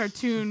how much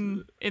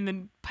cartoon in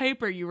the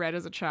paper you read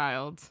as a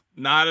child.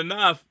 Not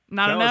enough.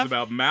 Tell us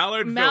about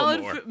Mallard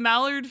Fillmore.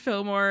 Mallard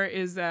Fillmore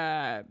is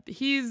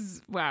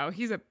he's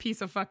a piece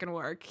of fucking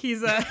work.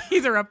 He's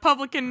a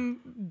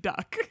Republican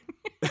duck.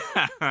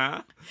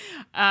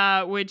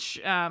 Which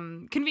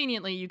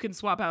conveniently you can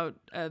swap out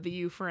the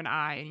U for an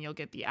I and you'll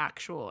get the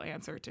actual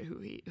answer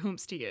to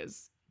whomst he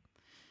is.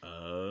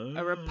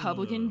 A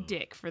Republican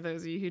dick, for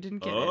those of you who didn't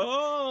get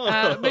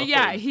it. But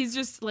yeah, he's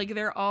just like,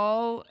 they're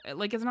all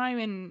like, it's not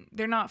even,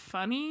 they're not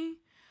funny.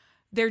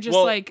 They're just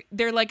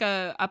they're like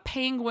a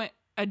penguin,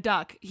 a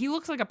duck. He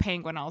looks like a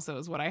penguin also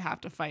is what I have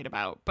to fight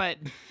about. But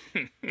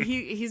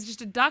he's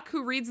just a duck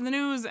who reads the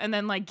news and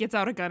then like gets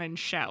out a gun and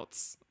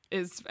shouts,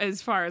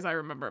 as far as I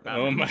remember about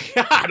him. Oh my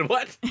God,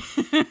 what?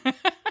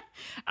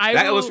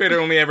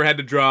 Illustrator only ever had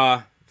to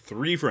draw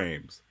 3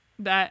 frames.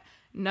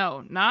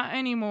 No, not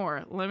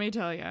anymore. Let me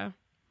tell you.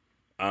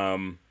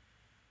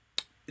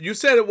 You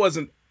said it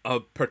wasn't a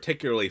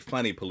particularly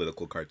funny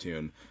political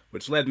cartoon,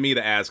 which led me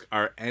to ask,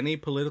 are any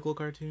political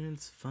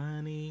cartoons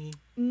funny?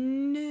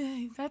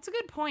 That's a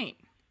good point.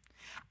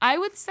 I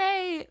would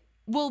say,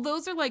 well,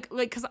 those are like,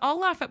 because I'll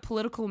laugh at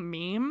political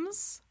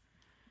memes.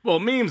 Well,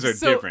 memes are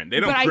different. They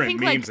don't print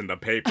memes like, in the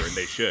paper, and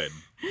they should.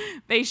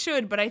 They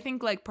should, but I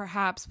think like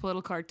perhaps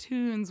political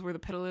cartoons were the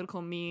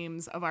political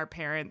memes of our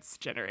parents'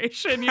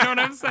 generation. You know what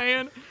I'm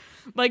saying?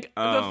 Like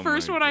the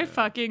first one I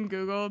fucking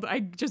Googled, I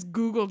just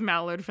Googled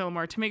Mallard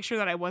Fillmore to make sure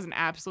that I wasn't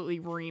absolutely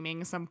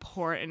reaming some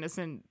poor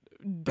innocent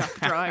duck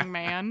drawing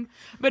man.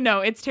 But no,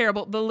 it's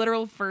terrible. The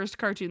literal first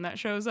cartoon that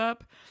shows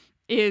up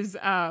is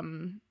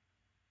one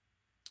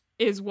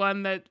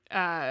that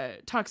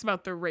talks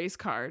about the race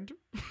card.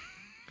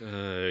 4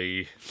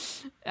 of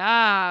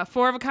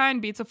a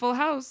kind beats a full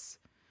house.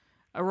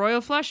 A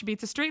royal flush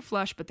beats a straight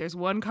flush, but there's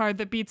one card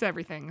that beats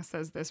everything,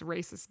 says this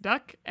racist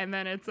duck. And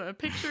then it's a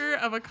picture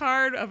of a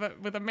card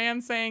with a man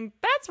saying,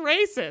 that's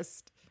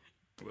racist.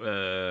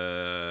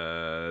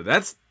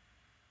 That's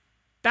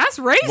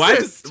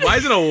racist. Why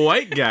is it a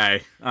white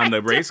guy on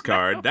the race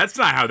card? That's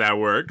not how that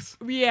works.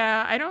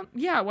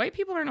 Yeah, white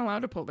people aren't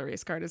allowed to pull the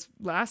race card. As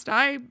last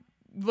I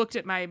looked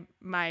at my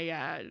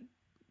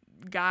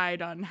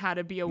guide on how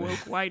to be a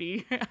woke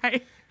whitey,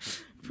 I'm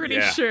pretty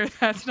sure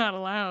that's not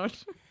allowed.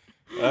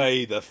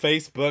 The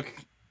Facebook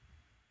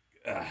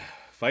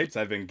fights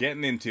I've been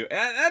getting into.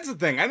 That's the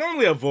thing. I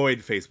normally avoid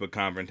Facebook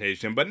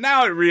confrontation, but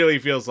now it really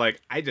feels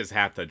like I just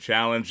have to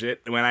challenge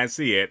it when I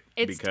see it.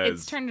 Because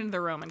it's turned into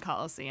the Roman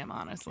Colosseum,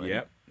 honestly.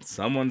 Yep.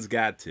 Someone's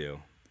got to.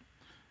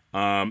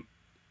 I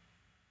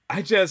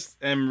just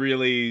am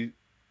really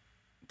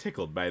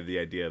tickled by the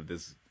idea of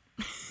this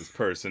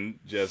person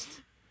just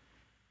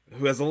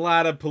who has a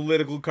lot of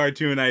political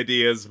cartoon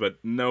ideas, but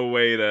no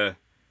way to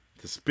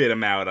spit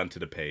them out onto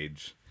the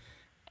page.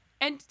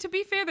 And to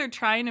be fair, they're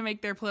trying to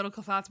make their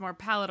political thoughts more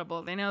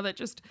palatable. They know that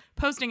just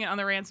posting it on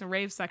the rants and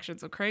raves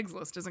sections of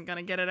Craigslist isn't going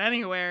to get it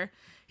anywhere.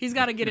 He's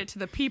got to get it to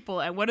the people.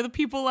 And what do the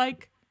people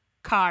like?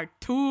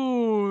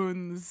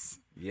 Cartoons.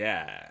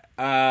 Yeah.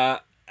 I'd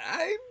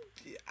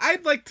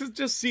like to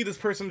just see this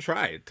person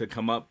try to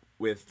come up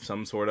with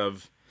some sort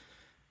of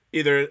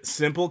either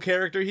simple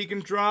character he can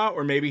draw,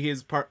 or maybe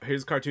his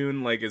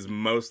cartoon like is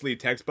mostly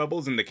text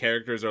bubbles, and the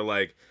characters are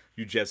like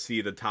you just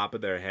see the top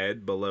of their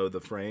head below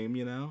the frame,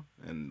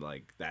 and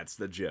like that's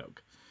the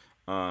joke.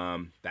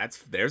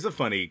 There's a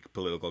funny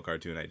political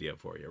cartoon idea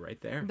for you right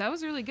there. That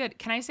was really good.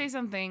 Can I say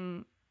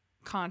something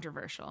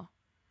controversial?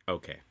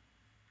 Okay,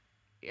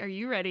 Are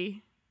you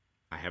ready?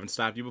 I haven't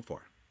stopped you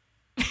before.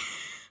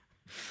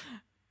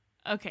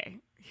 Okay,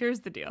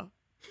 here's the deal.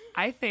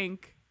 I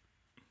think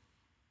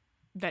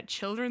that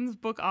children's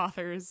book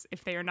authors,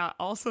 if they are not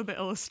also the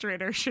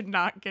illustrator, should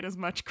not get as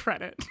much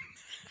credit.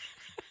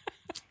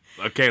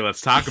 Okay,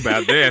 let's talk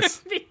about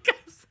this.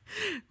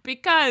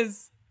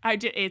 because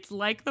it's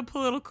like the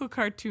political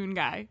cartoon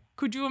guy.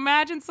 Could you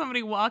imagine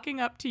somebody walking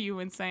up to you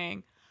and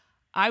saying,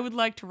 I would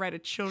like to write a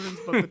children's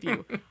book with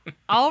you.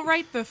 I'll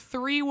write the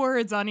 3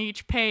 words on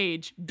each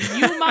page. Do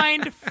you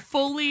mind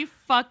fully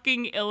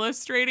fucking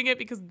illustrating it?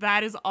 Because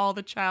that is all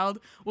the child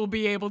will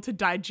be able to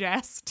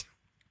digest.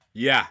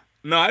 Yeah.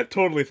 No, I've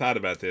totally thought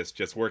about this,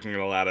 just working in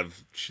a lot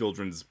of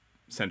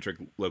children's-centric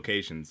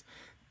locations.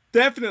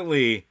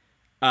 Definitely,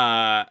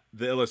 the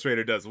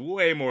illustrator does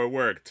way more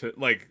work to,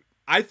 like,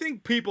 I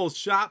think people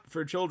shop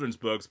for children's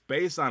books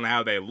based on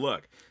how they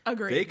look.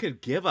 Agreed. They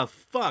could give a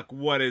fuck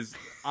what is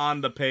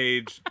on the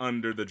page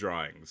under the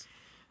drawings.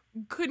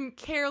 Couldn't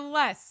care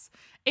less.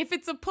 If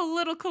it's a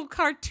political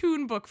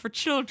cartoon book for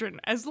children,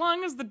 as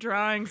long as the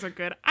drawings are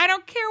good, I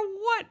don't care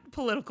what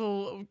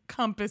political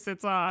compass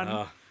it's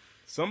on.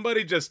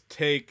 Somebody just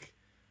take,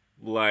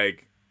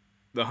 like,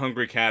 the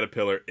Hungry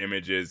Caterpillar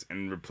images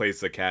and replace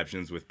the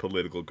captions with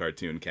political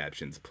cartoon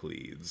captions,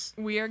 please.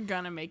 We are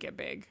gonna make it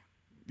big.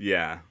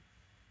 Yeah.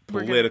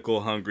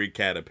 Political Hungry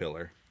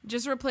Caterpillar.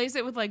 Just replace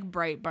it with like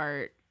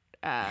Breitbart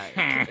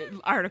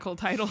article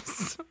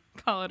titles.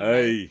 Call it a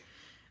Ay.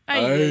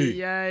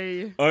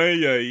 day.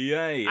 Ay.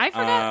 Ay. I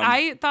forgot.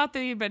 I thought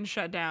they'd been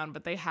shut down,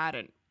 but they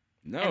hadn't.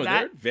 No,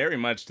 they're very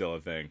much still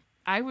a thing.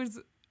 I was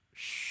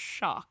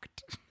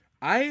shocked.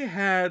 I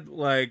had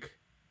like,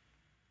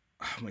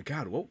 oh my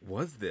God, what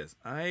was this?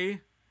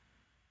 I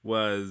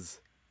was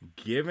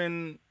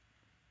given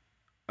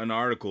an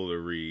article to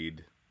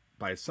read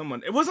by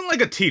someone. It wasn't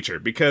like a teacher,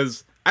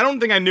 because I don't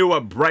think I knew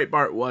what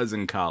Breitbart was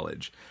in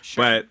college.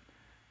 Sure.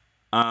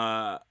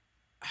 But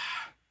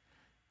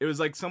it was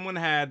like someone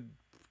had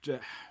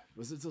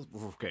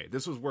okay,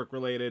 this was work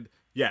related.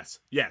 Yes.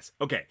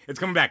 Okay, it's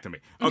coming back to me.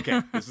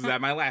 Okay, this is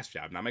at my last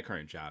job, not my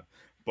current job.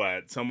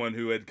 But someone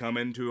who had come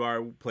into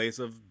our place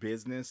of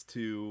business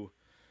to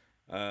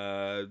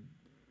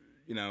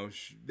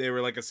they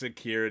were like a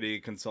security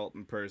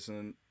consultant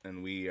person,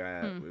 and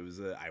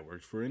I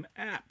worked for an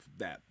app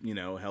that,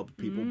 helped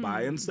people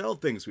buy and sell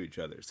things to each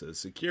other. So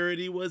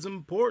security was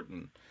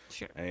important.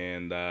 Sure.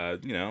 And,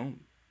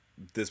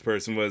 this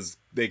person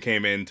they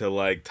came in to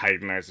like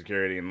tighten our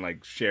security and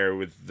like share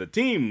with the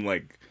team,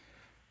 like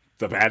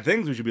the bad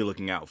things we should be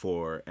looking out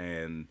for.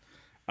 And,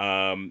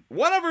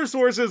 one of her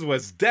sources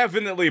was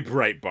definitely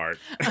Breitbart.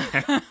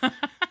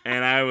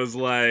 And I was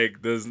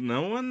like, does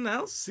no one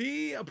else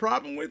see a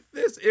problem with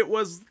this? It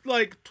was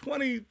like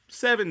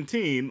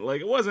 2017.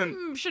 Like, it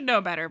wasn't... Should know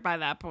better by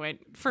that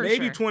point, for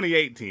maybe sure.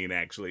 2018,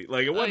 actually.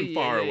 Like, it wasn't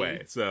far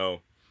away.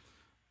 So,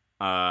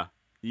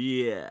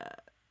 yeah.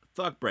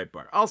 Fuck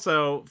Breitbart.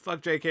 Also,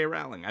 fuck J.K.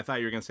 Rowling. I thought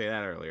you were going to say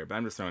that earlier, but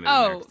I'm just throwing it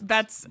in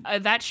there.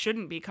 That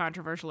shouldn't be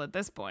controversial at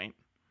this point.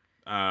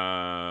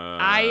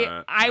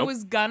 I nope.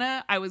 was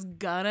gonna, I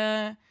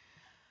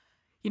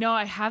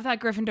have that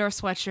Gryffindor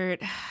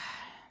sweatshirt.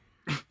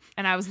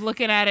 And I was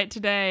looking at it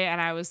today,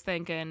 and I was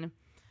thinking,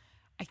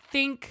 I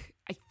think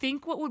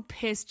what would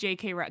piss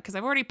J.K. Rowling, because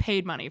I've already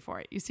paid money for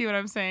it. You see what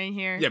I'm saying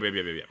here? Yeah.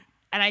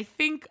 And I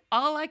think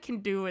all I can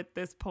do at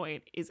this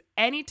point is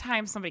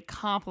anytime somebody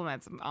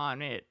compliments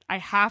on it, I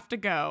have to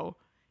go,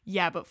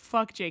 yeah, but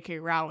fuck J.K.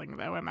 Rowling,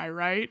 though. Am I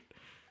right?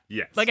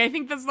 Yes. Like, I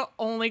think that's the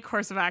only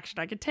course of action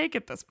I could take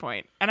at this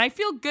point. And I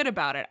feel good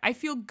about it. I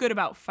feel good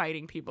about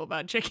fighting people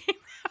about J.K.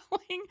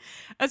 Rowling,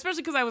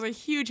 especially because I was a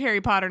huge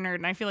Harry Potter nerd,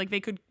 and I feel like they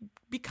could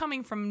be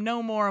coming from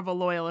no more of a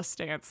loyalist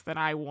stance than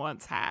I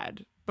once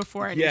had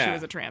before I knew she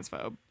was a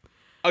transphobe.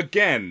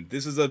 Again,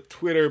 this is a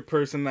Twitter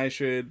person. I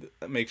should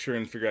make sure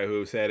and figure out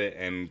who said it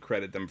and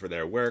credit them for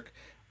their work.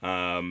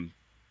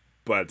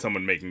 But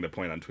someone making the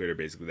point on Twitter,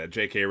 basically, that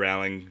J.K.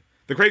 Rowling...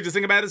 The craziest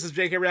thing about this is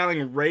J.K.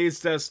 Rowling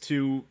raised us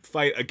to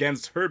fight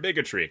against her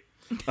bigotry.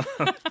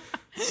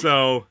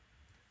 So,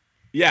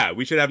 yeah,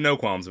 we should have no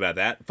qualms about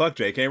that. Fuck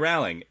J.K.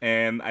 Rowling.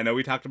 And I know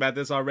we talked about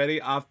this already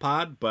off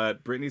pod,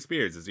 but Britney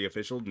Spears is the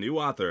official new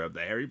author of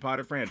the Harry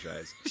Potter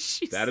franchise.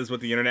 That is what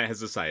the internet has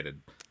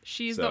decided.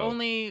 She's the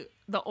only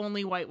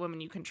white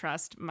woman you can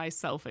trust,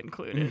 myself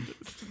included,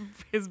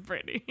 is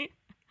Britney.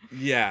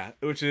 Yeah,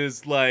 which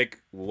is,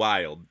 like,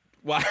 wild.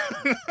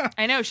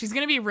 I know, she's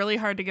gonna be really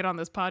hard to get on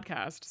this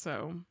podcast,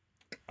 so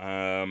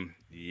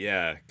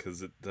yeah,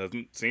 because it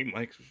doesn't seem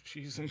like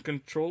she's in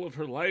control of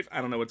her life. I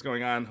don't know what's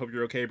going on. Hope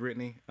you're okay,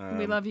 Brittany.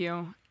 We love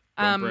you.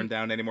 Don't burn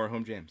down any more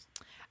home jams.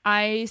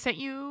 I sent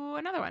you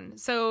another one.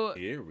 So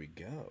Here we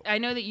go. I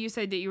know that you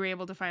said that you were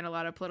able to find a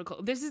lot of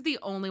political. This is the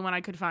only one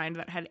I could find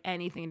that had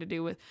anything to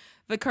do with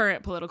the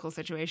current political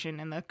situation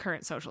and the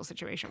current social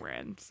situation we're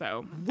in.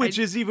 So, Which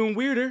is even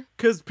weirder,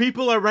 because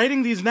people are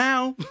writing these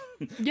now.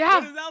 yeah.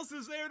 What else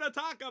is there to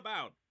talk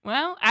about?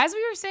 Well, as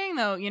we were saying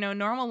though,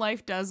 normal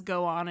life does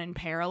go on in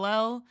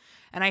parallel,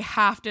 and I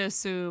have to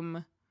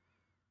assume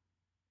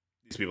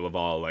These people have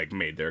all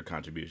made their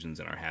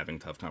contributions and are having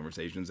tough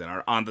conversations and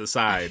are on the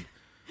side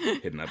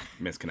hitting up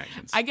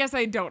misconnections. I guess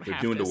I don't They're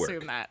have doing to the work.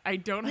 assume that. I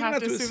don't You have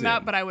don't to have to assume that,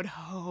 assume. but I would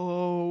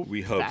hope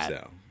We hope that.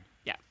 so.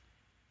 Yeah.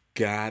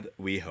 God,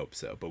 we hope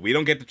so. But we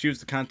don't get to choose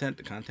the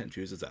content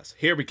chooses us.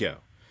 Here we go.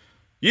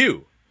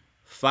 You,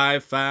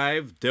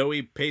 5'5",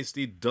 doughy,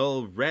 pasty,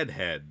 dull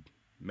redhead,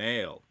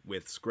 male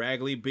with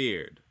scraggly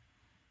beard.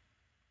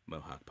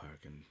 Mohawk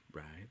Park and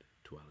Ride,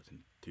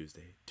 Tualatin,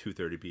 Tuesday,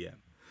 2:30 p.m.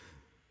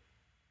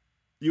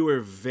 You were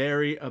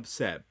very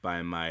upset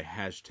by my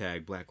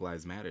hashtag Black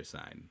Lives Matter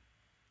sign.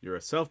 You're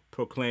a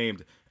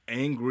self-proclaimed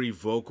angry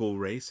vocal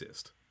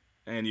racist.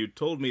 And you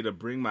told me to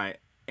bring my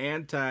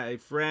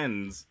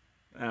anti-friends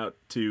out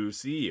to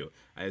see you.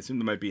 I assume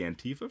there might be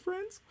Antifa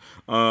friends?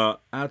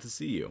 Out to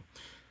see you.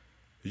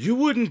 You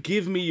wouldn't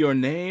give me your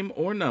name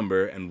or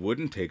number and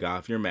wouldn't take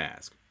off your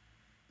mask.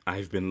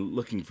 I've been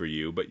looking for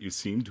you, but you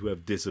seem to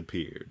have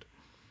disappeared.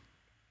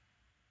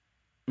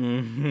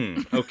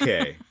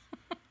 Okay.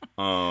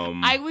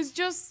 I was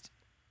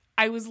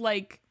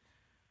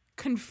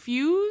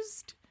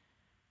confused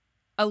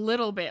a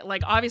little bit.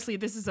 Obviously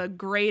this is a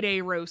grade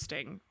A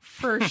roasting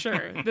for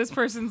sure. This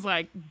person's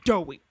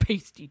doughy,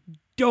 pasty,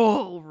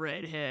 dull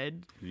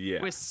redhead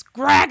Yeah. with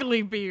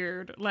scraggly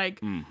beard.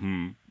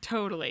 Mm-hmm.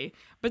 Totally.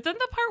 But then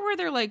the part where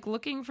they're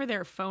looking for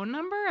their phone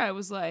number, I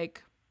was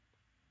like,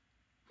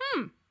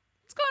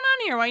 what's going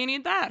on here? Why you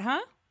need that,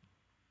 huh?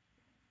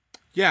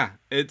 Yeah,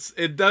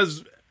 it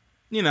does,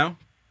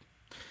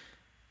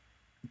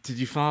 Did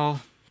you fall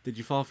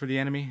for the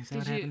enemy? Is that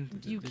what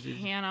happened? You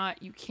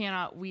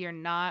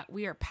cannot.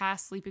 We are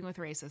past sleeping with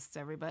racists,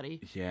 everybody.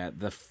 Yeah,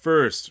 the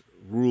first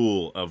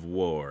rule of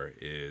war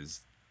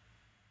is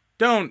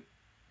don't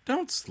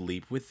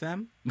sleep with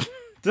them.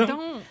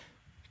 don't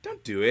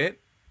do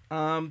it.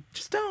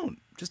 Just don't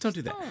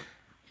do that. don't.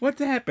 What's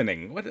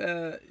happening? What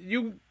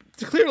you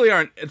clearly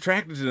aren't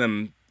attracted to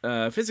them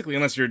physically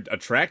unless you're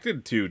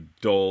attracted to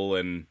dull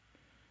and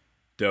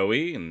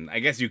doughy, and I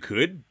guess you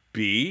could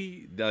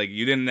be.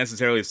 You didn't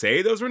necessarily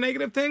say those were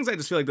negative things. I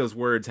just feel like those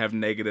words have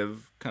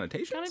negative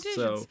connotations.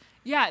 So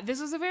Yeah, this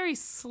was a very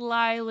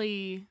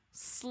slyly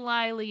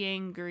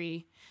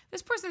angry.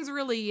 This person's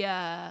really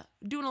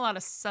doing a lot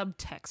of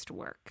subtext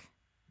work.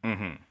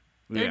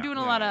 They're doing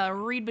a lot of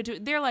read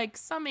between. They're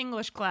some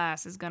English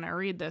class is gonna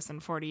read this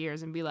in 40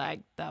 years and be like,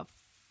 the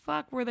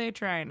fuck were they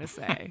trying to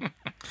say?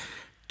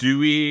 Do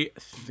we?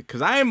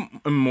 Because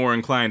I'm more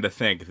inclined to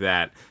think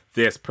that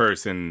this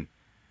person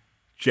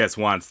just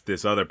wants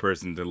this other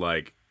person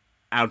to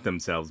out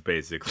themselves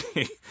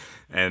basically,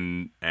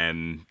 and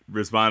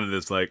respond to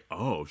this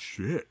oh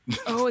shit.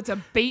 Oh, it's a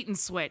bait and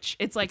switch.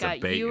 It's a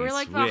bait you were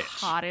and the switch.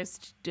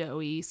 hottest,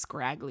 doughy,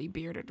 scraggly,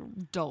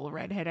 bearded, dull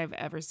redhead I've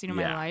ever seen in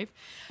Yeah. my life.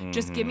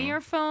 Just give me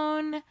your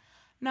phone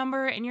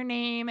number and your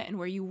name and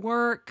where you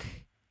work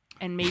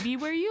and maybe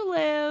where you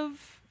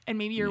live and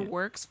maybe your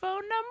work's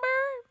phone number.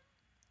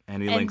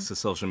 Any links to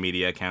social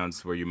media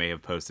accounts where you may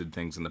have posted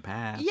things in the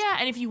past? Yeah,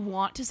 and if you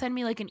want to send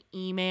me an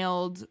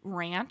emailed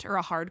rant or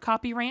a hard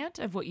copy rant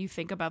of what you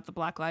think about the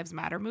Black Lives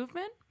Matter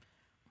movement,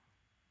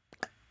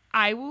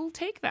 I will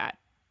take that.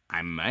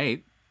 I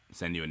might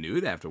send you a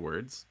nude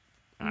afterwards.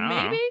 I don't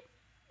know. Maybe.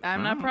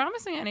 I'm not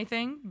promising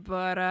anything,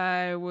 but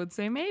I would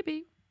say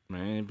maybe.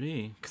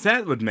 Maybe. Because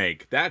that would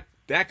make, that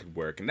could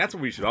work. And that's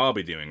what we should all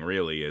be doing,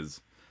 really,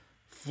 is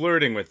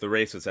flirting with the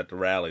racists at the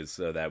rallies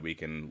so that we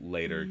can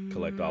later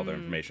collect all their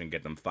information and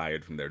get them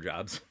fired from their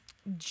jobs.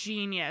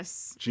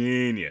 Genius.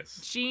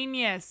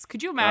 Genius.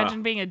 Could you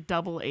imagine being a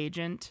double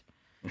agent?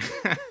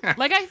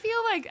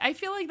 I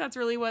feel like that's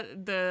really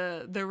what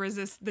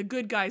the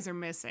good guys are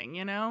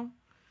missing,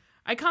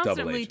 I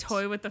constantly agents.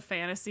 toy with the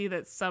fantasy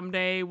that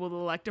someday we'll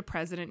elect a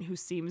president who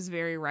seems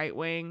very right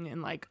wing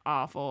and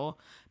awful,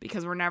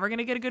 because we're never going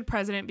to get a good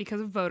president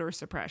because of voter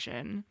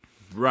suppression.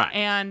 Right.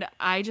 And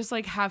I just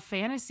have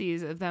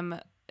fantasies of them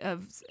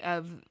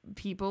of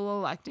people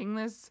electing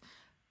this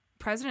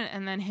president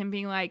and then him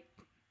being like,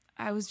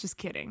 I was just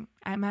kidding.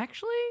 I'm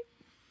actually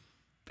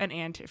an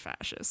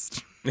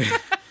anti-fascist.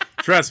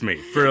 Trust me,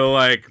 for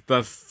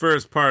the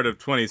first part of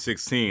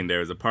 2016, there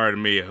was a part of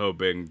me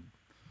hoping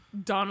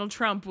Donald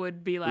Trump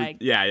would be like,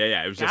 yeah.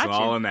 It was just Gotcha.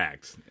 all an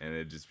act. And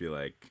it'd just be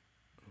like,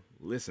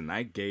 listen,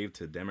 I gave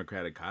to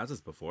democratic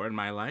causes before in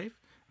my life.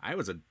 I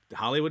was a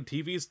Hollywood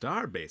TV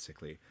star,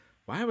 basically.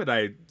 Why would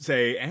I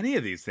say any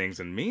of these things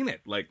and mean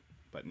it?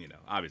 But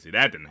obviously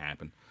that didn't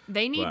happen.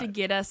 they need to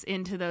get us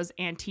into those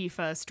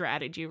Antifa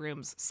strategy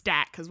rooms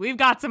stat, because we've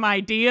got some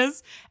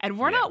ideas and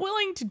we're not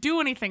willing to do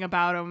anything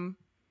about them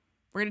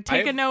We're gonna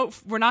take a note.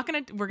 We're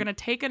gonna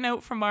take a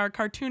note from our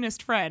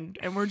cartoonist friend,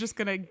 and we're just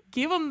gonna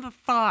give them the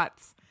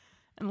thoughts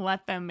and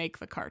let them make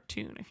the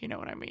cartoon, if you know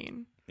what I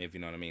mean. If you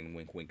know what I mean,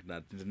 wink, wink,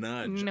 nudge.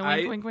 No,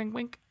 wink, wink, wink,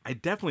 wink. I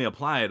definitely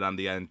applied on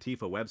the Antifa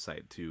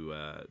website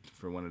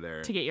for one of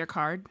their To get your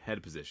card.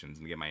 head positions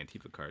and get my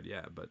Antifa card.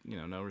 Yeah, but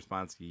no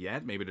response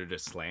yet. Maybe they're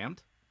just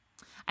slammed.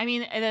 I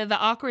mean, the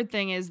awkward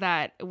thing is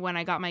that when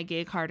I got my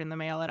gay card in the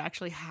mail, it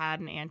actually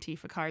had an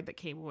Antifa card that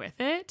came with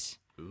it.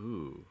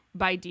 Ooh.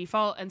 By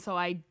default, and so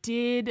I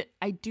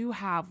do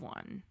have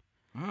one.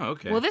 Oh,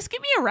 okay. Will this get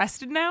me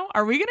arrested now?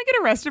 Are we gonna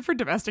get arrested for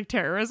domestic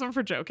terrorism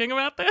for joking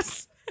about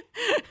this?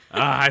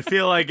 I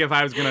feel like if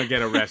I was gonna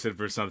get arrested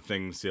for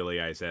something silly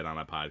I said on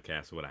a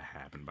podcast, it would have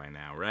happened by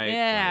now, right?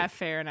 Yeah, Like,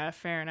 fair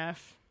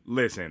enough.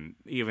 listen,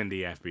 even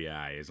the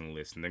FBI isn't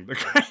listening to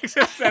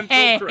existential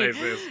Hey,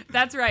 crisis.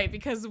 that's right,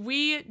 because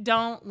we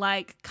don't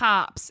like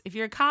cops. If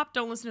you're a cop,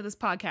 don't listen to this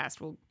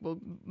podcast. We'll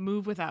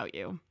move without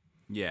you.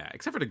 Yeah,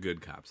 except for the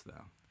good cops,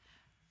 though.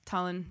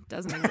 Tullen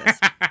doesn't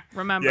exist.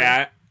 Remember.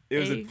 Yeah, it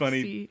was a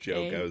funny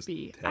joke I was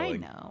A-C-A-B.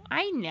 telling.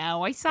 I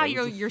know. I saw That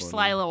was your funny.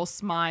 sly little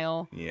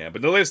smile. Yeah,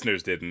 but the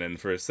listeners didn't, and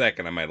for a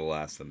second I might have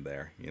lost them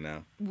there,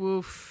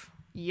 Woof.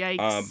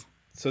 Yikes.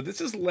 So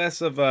this is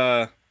less of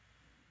a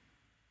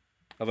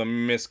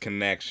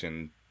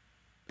misconnection,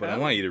 but I Oh.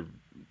 want you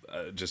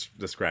to just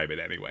describe it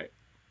anyway.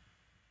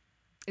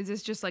 Is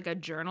this just like a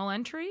journal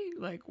entry?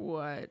 Like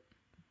what?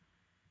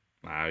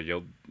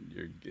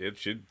 It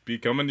should be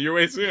coming your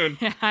way soon.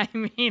 I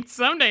mean,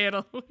 someday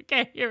it'll.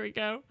 Okay, here we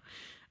go.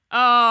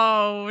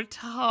 Oh,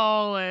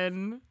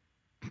 Tullen.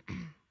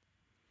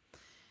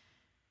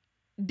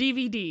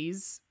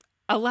 DVDs.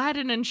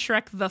 Aladdin and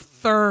Shrek the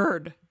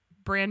Third.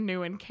 Brand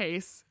new in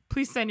case.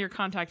 Please send your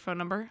contact phone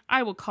number.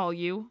 I will call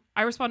you.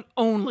 I respond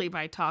only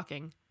by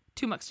talking.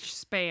 Too much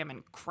spam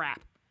and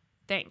crap.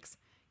 Thanks.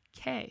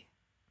 K.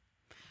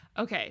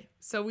 Okay,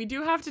 so we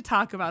do have to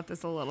talk about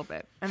this a little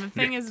bit. And the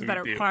thing Yes, is we that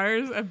it do.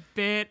 requires a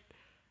bit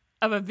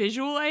of a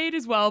visual aid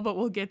as well, but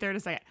we'll get there in a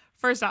second.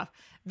 First off,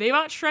 they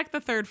bought Shrek the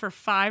Third for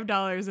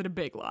 $5 at a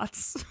Big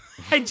Lots.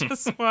 I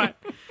just want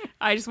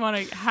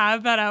to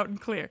have that out and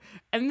clear.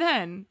 And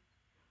then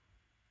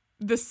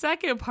the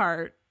second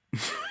part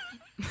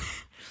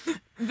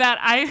that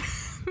I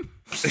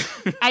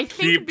think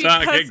Keep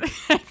talking.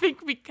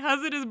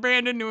 because it is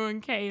brand new in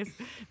case,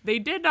 they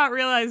did not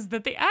realize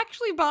that they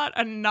actually bought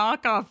a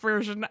knockoff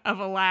version of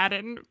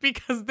Aladdin,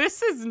 because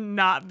this is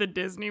not the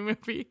Disney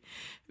movie.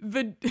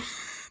 The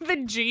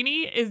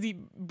genie is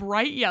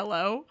bright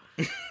yellow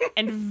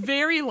and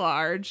very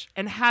large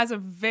and has a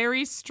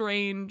very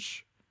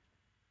strange.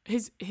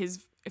 His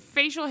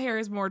facial hair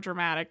is more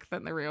dramatic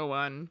than the real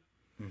one.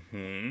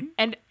 Mm-hmm.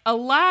 And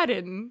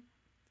Aladdin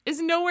is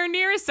nowhere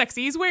near as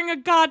sexy. He's wearing a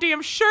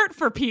goddamn shirt,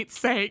 for Pete's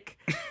sake.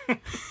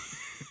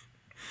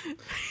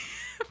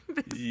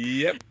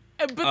 Yep.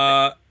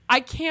 But I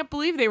can't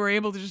believe they were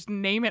able to just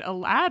name it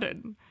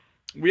Aladdin.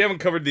 We haven't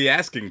covered the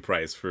asking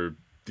price for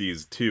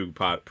these two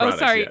products Oh,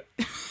 sorry. yet.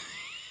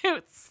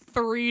 It's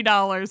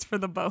 $3 for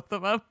the both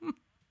of them.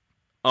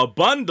 A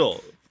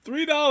bundle.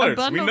 $3. A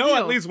bundle We know deal.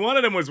 at least one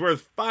of them was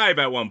worth $5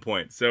 at one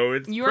point, so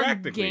it's You're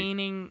practically.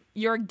 gaining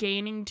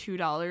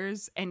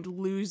 $2 and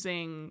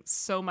losing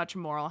so much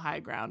moral high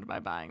ground by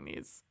buying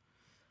these.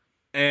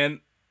 And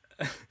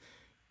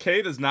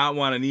Kay does not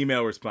want an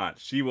email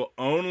response. She will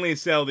only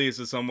sell these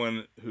to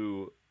someone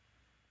who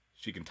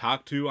she can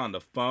talk to on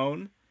the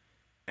phone,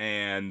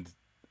 and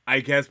I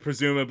guess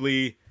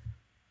presumably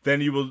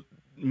then you will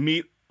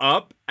meet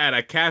up at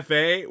a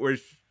cafe where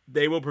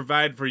they will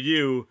provide for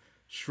you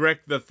Shrek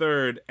the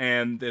Third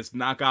and this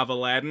knockoff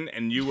Aladdin,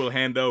 and you will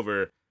hand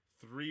over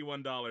 3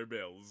 $1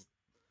 bills.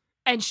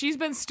 And she's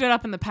been stood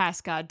up in the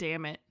past, God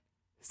damn it.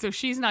 So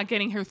she's not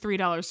getting her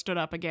 $3 stood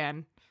up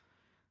again.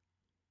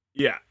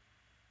 Yeah,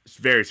 she's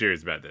very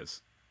serious about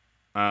this.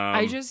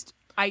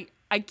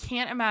 I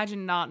can't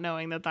imagine not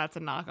knowing that that's a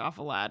knockoff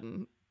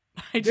Aladdin.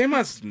 They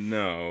must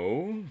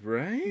know,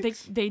 right?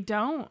 They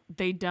don't.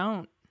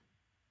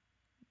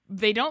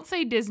 They don't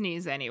say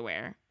Disney's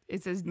anywhere.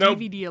 It says Nope.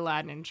 DVD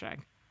Aladdin and Shrek.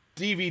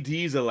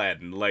 DVD's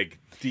Aladdin, like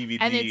DVD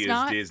And it's is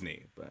not-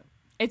 Disney, but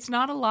It's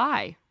not a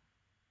lie.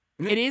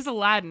 It is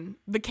Aladdin.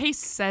 The case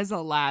says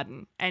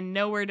Aladdin, and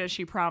nowhere does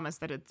she promise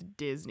that it's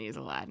Disney's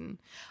Aladdin.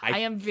 I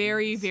am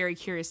very, very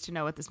curious to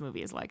know what this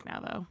movie is like now,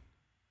 though.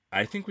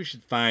 I think we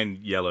should find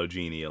Yellow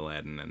Genie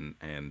Aladdin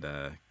and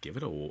give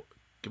it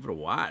a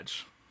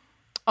watch.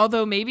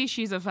 Although maybe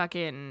she's from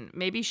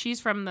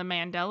the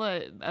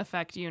Mandela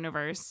Effect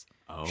universe.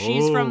 Oh,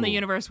 She's from the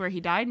universe where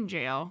he died in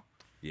jail,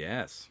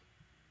 Yes,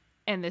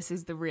 and this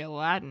is the real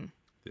Aladdin.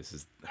 this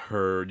is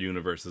her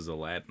universe's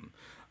Aladdin.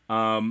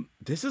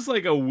 This is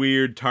like a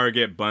weird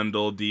Target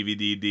bundle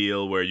DVD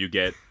deal where you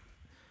get,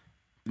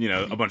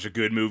 a bunch of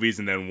good movies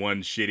and then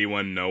one shitty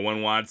one no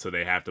one wants, so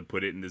they have to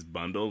put it in this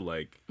bundle.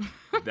 Like,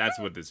 that's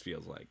what this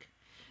feels like.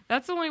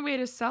 That's the only way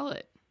to sell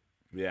it.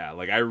 Yeah,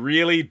 like I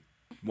really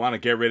want to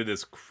get rid of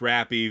this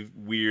crappy,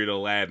 weird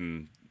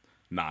Aladdin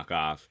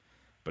knockoff,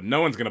 but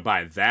no one's gonna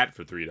buy that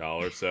for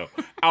 $3. So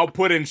I'll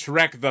put in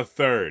Shrek the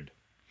Third.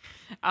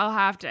 I'll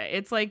have to.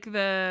 It's like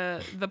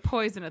the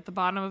poison at the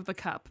bottom of the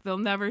cup. They'll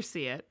never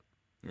see it.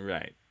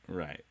 Right.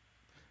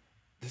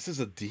 This is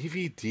a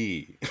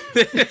DVD.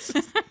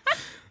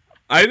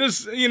 I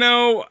just,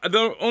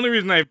 the only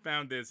reason I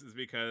found this is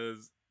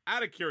because,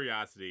 out of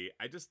curiosity,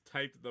 I just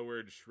typed the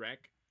word Shrek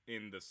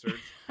in the search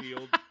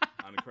field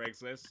on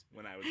Craigslist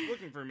when I was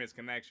looking for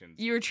misconnections.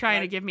 You were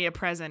trying to give me a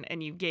present,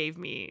 and you gave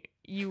me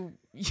you're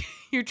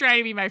trying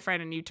to be my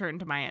friend, and you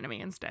turned to my enemy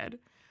instead.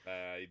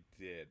 I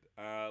did.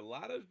 A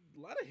lot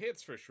of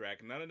hits for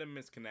Shrek. None of them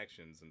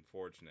misconnections,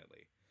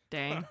 unfortunately.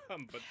 Dang. But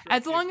Shrek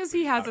As long is as he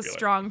pretty has popular. a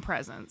strong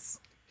presence.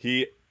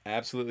 He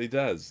absolutely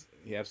does.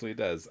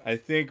 I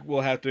think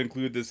we'll have to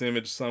include this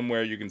image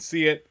somewhere you can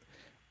see it.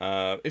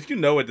 If you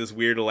know what this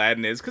weird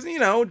Aladdin is, because,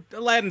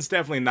 Aladdin's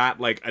definitely not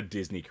like a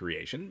Disney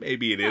creation.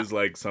 Maybe it is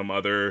like some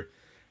other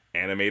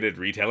animated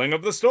retelling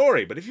of the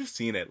story. But if you've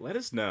seen it, let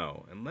us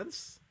know. And let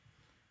us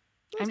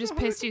I'm just know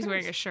how it pissed he's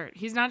wearing a compares. shirt.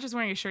 He's not just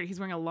wearing a shirt, he's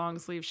wearing a long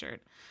sleeve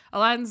shirt.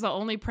 Aladdin's the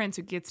only prince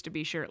who gets to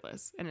be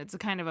shirtless, and it's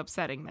kind of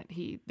upsetting that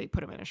they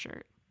put him in a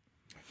shirt.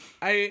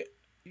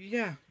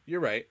 Yeah, you're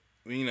right.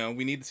 We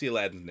need to see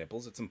Aladdin's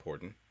nipples. It's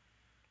important.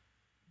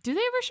 Do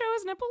they ever show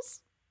his nipples?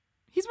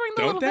 He's wearing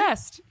the Don't little they?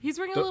 vest. He's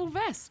wearing a Don't- little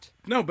vest.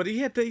 No, but he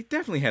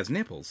definitely has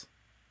nipples.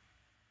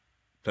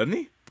 Doesn't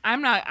he?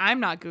 I'm not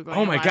Googling.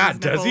 Oh my Aladdin's God,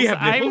 does he nipples.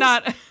 have nipples? I'm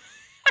not.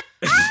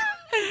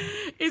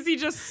 Is he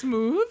just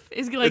smooth?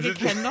 Is he like Is a it-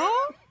 Ken doll?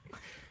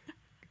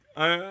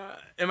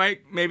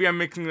 Maybe I'm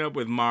mixing it up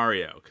with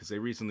Mario, because they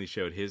recently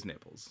showed his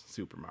nipples.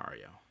 Super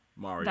Mario.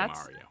 That's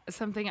Mario.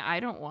 something I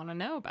don't want to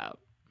know about.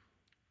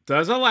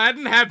 Does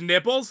Aladdin have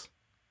nipples?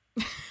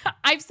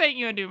 I've sent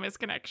you a new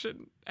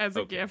misconnection as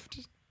a Okay.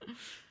 gift.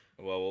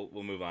 Well,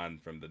 we'll move on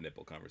from the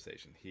nipple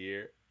conversation.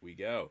 Here we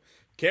go.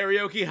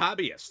 Karaoke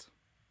hobbyist.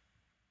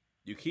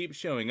 You keep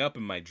showing up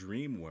in my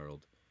dream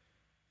world.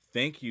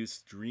 Thank you,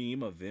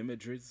 stream of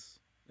images.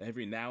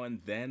 Every now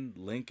and then,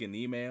 link an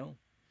email.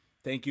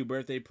 Thank you,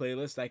 birthday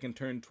playlist. I can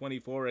turn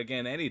 24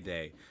 again any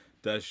day.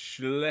 The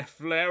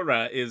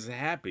Schleflera is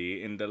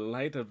happy in the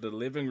light of the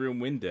living room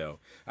window.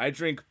 I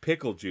drink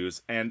pickle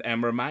juice and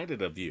am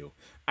reminded of you.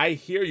 I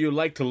hear you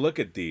like to look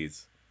at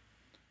these.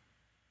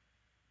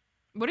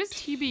 What does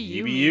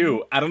TBU mean? TBU.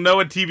 I don't know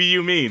what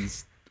TBU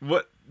means.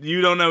 What?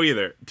 You don't know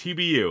either.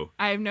 TBU.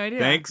 I have no idea.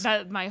 Thanks,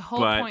 That my whole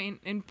but- point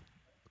in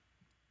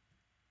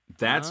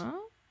That's Huh?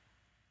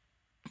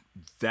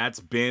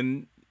 that's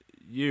been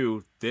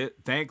you.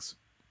 Thanks.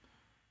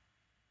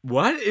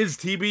 What is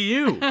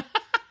TBU?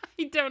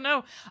 I don't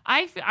know.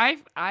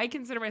 I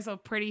consider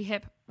myself pretty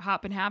hip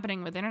hop and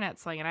happening with internet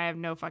slang, and I have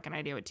no fucking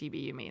idea what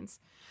TBU means.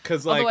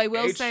 Because like, Although I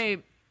will say,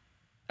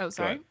 oh Go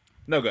sorry. ahead.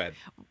 No, go ahead.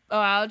 Oh,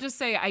 I'll just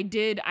say I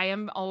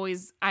am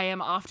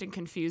often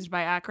confused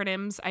by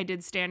acronyms. I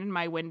did stand in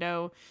my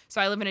window. So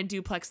I live in a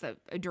duplex that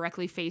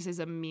directly faces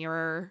a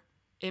mirror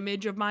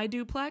image of my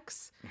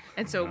duplex.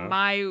 And so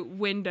my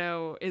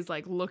window is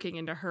like looking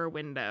into her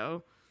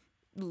window,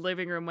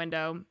 living room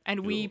window.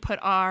 And we put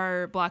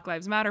our Black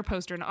Lives Matter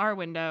poster in our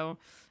window.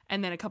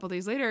 And then a couple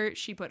days later,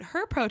 she put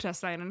her protest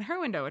sign in her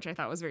window, which I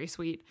thought was very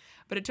sweet.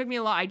 But it took me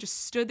a lot. I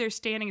just stood there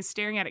standing and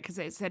staring at it because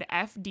it said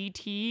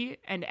FDT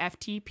and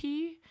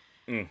FTP.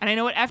 And I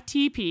know what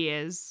FTP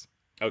is.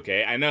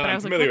 Okay, I know. But I I'm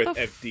was like, familiar what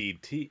with the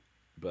FDT,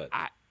 but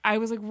I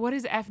was like, what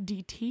is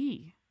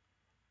FDT?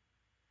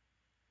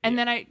 And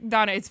then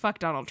Donna, it's fuck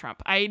Donald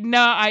Trump. It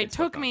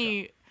took fuck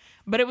me,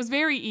 but it was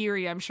very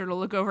eerie, I'm sure, to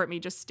look over at me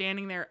just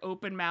standing there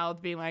open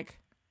mouthed being like,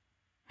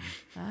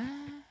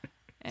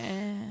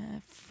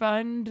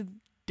 fund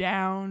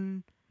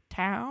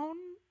downtown?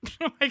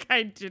 Like,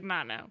 I did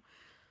not know.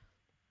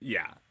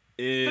 yeah.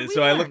 we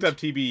So I looked learned. up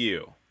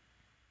TBU,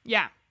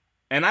 Yeah.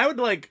 and I would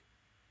like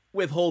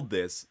withhold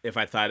this if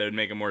I thought it would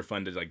make it more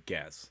fun to like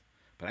guess.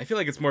 But I feel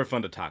like it's more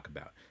fun to talk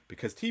about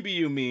because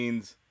TBU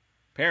means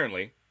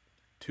apparently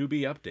to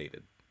be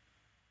updated.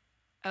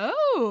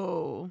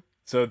 Oh.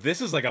 So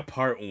this is like a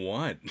part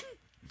 1.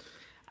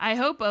 I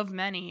hope of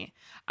many.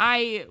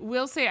 I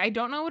will say I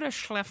don't know what a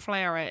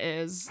Schleflera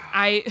is.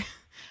 I'm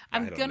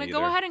don't gonna go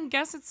either. ahead and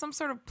guess it's some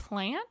sort of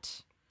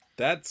plant.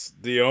 That's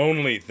the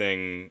only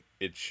thing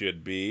it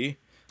should be.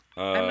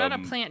 I'm not a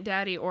plant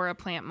daddy or a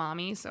plant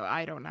mommy, so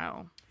I don't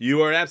know.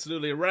 You are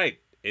absolutely right.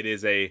 It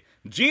is a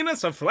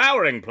genus of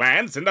flowering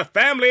plants in the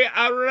family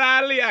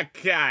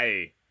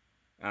Araliaceae.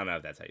 I don't know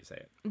if that's how you say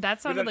it.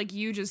 That sounded an- like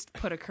you just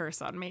put a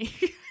curse on me.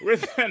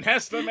 With an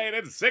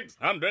estimated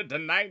 600 to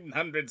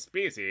 900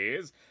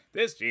 species,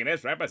 this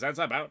genus represents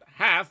about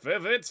half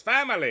of its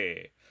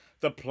family.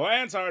 The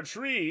plants are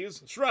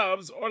trees,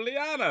 shrubs, or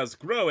lianas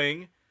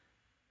growing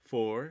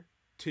 4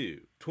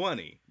 to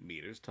 20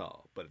 meters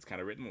tall. But it's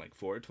kind of written like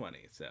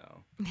 420,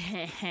 so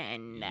Nice.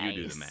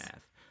 you do the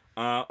math.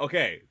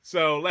 Okay,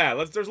 so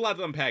there's a lot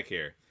to unpack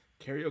here.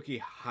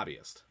 Karaoke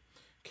hobbyist.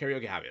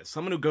 Karaoke hobbyist.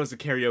 Someone who goes to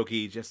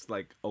karaoke just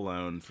like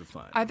alone for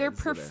fun. Are there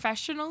That's what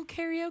professional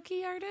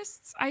karaoke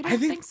artists? I don't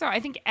think so. I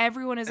think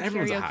everyone is a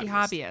everyone's karaoke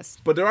hobbyist.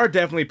 But there are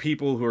definitely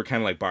people who are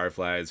kind of like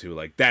barflies who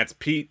like, that's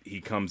Pete.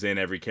 He comes in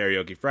every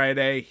karaoke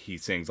Friday. He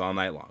sings all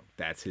night long.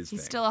 That's his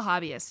He's thing. still a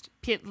hobbyist.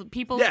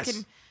 People Yes.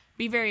 can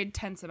be very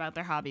intense about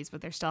their hobbies,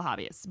 but they're still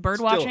hobbyists. Bird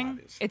watching,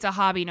 hobbies. it's a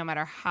hobby no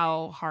matter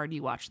how hard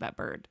you watch that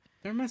bird.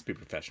 There must be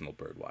professional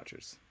bird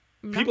watchers.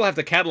 People have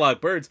to catalog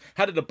birds.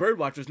 How did the bird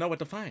watchers know what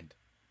to find?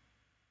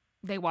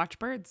 They watch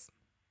birds.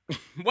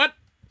 What?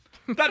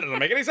 That doesn't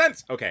make any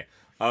sense. Okay.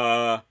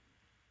 I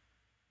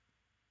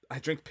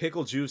drink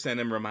pickle juice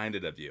and am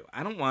reminded of you.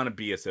 I don't want to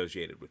be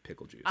associated with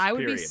pickle juice. I would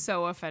be period.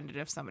 so offended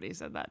if somebody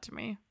said that to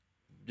me.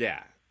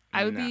 Yeah.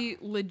 I would no. be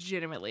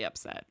legitimately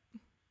upset.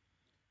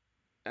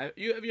 Have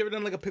you ever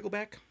done like a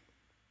pickleback?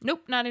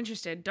 Nope, not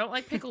interested. Don't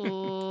like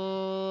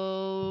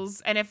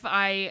pickles. And if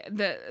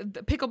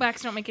the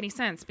picklebacks don't make any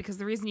sense because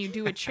the reason you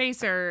do a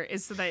chaser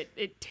is so that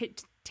it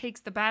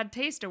takes the bad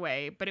taste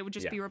away, but it would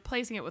just be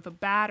replacing it with a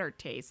badder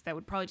taste that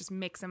would probably just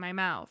mix in my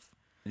mouth.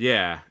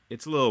 Yeah,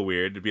 it's a little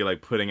weird to be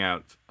like putting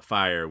out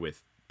fire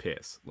with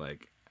piss.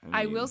 Like,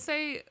 I will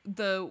say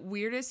the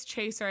weirdest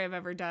chaser I've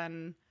ever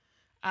done.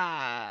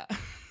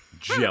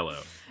 Jello.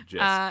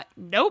 Just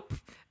Nope.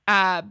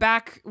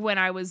 Back when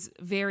I was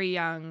very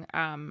young,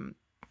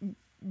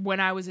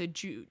 when I was a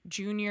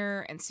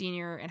junior and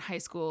senior in high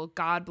school,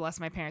 God bless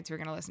my parents who are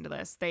going to listen to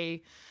this.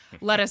 They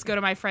let us go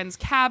to my friend's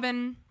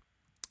cabin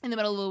in the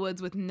middle of the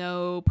woods with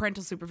no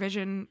parental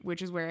supervision,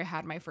 which is where I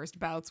had my first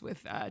bouts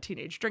with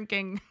teenage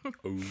drinking.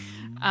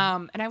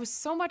 And I was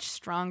so much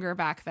stronger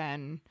back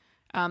then.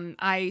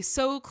 I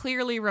so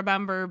clearly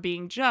remember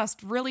being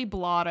just really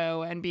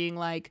blotto and being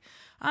like,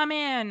 oh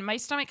man, my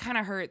stomach kind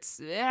of hurts.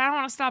 I don't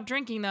want to stop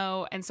drinking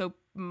though. And so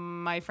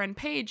my friend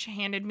Paige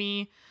handed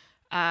me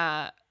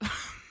a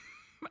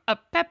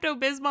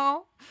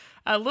Pepto-Bismol,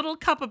 a little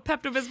cup of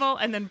Pepto-Bismol,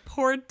 and then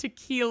poured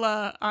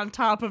tequila on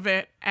top of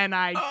it. And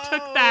I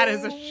took that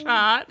as a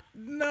shot.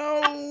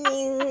 no.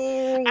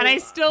 And I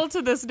still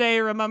to this day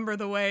remember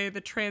the way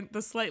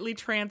the slightly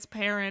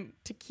transparent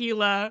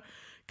tequila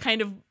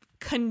kind of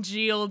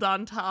congealed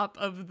on top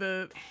of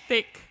the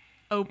thick,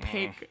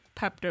 opaque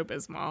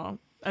Pepto-Bismol.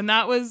 And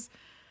I was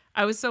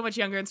so much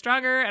younger and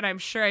stronger, and I'm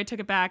sure I took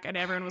it back, and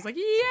everyone was like,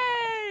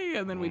 yay!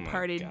 And then we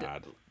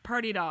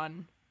partied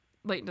on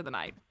late into the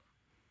night.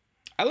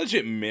 I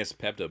legit miss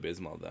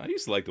Pepto-Bismol, though. I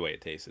used to like the way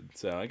it tasted,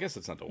 so I guess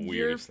it's not the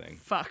weirdest You're thing.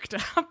 fucked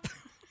up.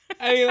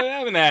 I mean, I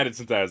haven't had it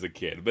since I was a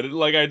kid, but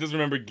I just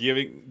remember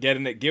getting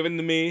it given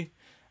to me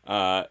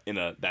in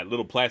that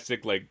little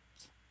plastic, like,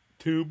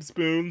 tube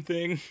spoon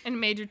thing.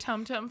 And made your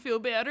tum-tum feel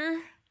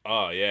better.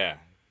 Oh, yeah.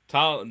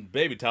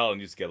 Baby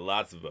Talon used to get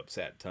lots of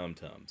upset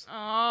tum-tums. Oh,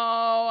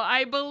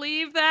 I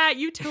believe that.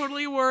 You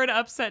totally were an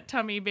upset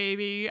tummy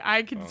baby.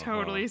 I can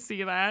totally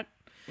see that.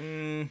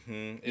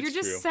 Mm-hmm. It's You're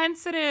just true.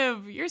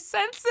 sensitive. You're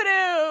sensitive.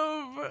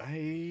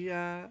 I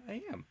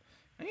am.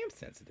 I am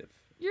sensitive.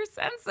 You're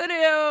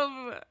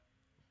sensitive.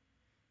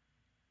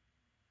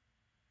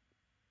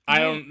 I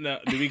don't know.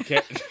 Do we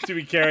care? Do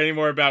we care any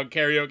more about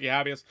karaoke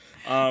hobbyists?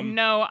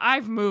 No,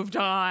 I've moved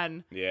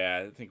on.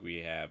 Yeah, I think we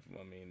have.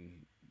 I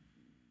mean,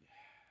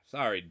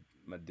 sorry,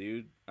 my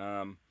dude.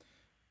 I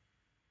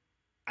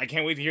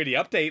can't wait to hear the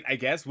update. I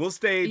guess we'll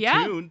stay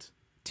tuned.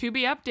 To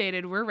be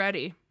updated. We're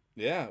ready.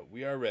 Yeah,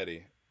 we are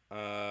ready.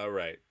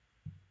 Right.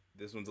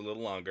 This one's a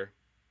little longer.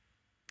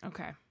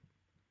 Okay.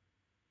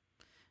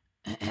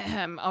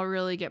 I'll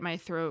really get my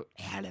throat.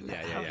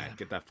 Yeah.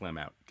 Get that phlegm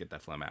out.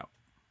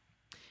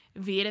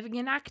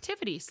 Vegan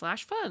activity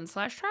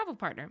 /fun/travel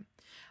partner.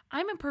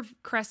 I'm a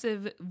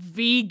progressive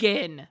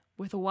vegan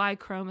with a Y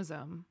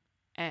chromosome.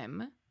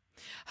 M.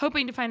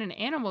 Hoping to find an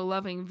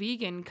animal-loving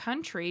vegan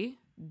country.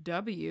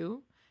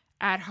 W.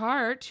 At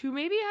heart, who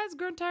maybe has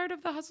grown tired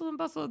of the hustle and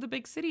bustle of the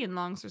big city and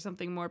longs for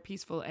something more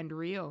peaceful and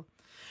real.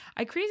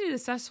 I created a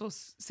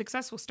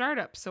successful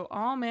startup, so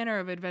all manner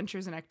of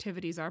adventures and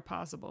activities are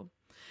possible.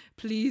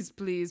 Please,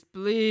 please,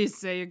 please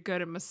say you're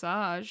good at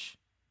massage.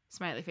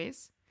 Smiley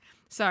face.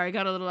 Sorry,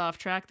 got a little off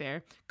track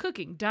there.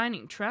 Cooking,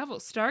 dining, travel,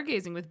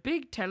 stargazing with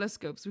big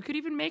telescopes. We could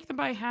even make them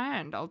by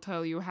hand. I'll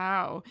tell you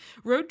how.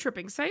 Road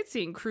tripping,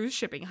 sightseeing, cruise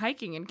shipping,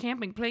 hiking and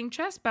camping, playing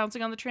chess,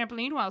 bouncing on the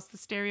trampoline whilst the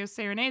stereo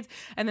serenades,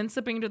 and then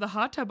slipping into the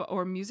hot tub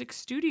or music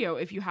studio.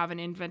 If you have an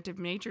inventive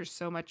nature,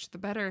 so much the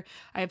better.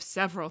 I have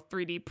several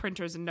 3D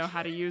printers and know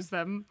how to use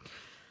them.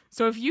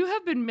 So if you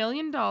have been $1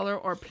 million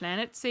or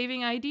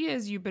planet-saving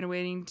ideas you've been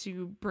waiting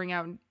to bring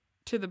out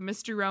to the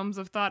mystery realms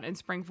of thought and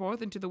spring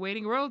forth into the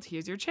waiting world,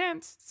 here's your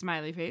chance.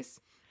 Smiley face.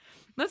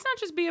 Let's not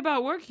just be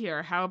about work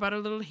here. How about a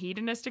little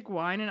hedonistic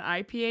wine and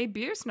IPA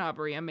beer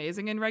snobbery,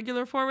 amazing and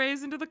regular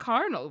forays into the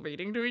carnal,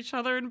 reading to each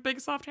other in a big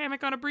soft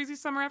hammock on a breezy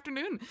summer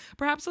afternoon,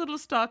 perhaps a little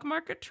stock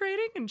market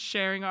trading and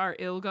sharing our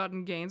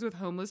ill-gotten gains with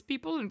homeless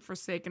people and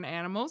forsaken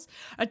animals,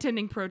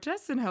 attending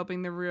protests and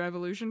helping the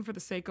revolution for the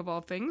sake of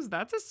all things.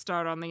 That's a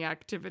start on the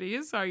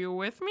activities. Are you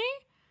with me?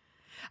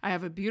 I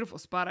have a beautiful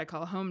spot I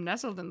call home,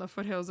 nestled in the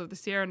foothills of the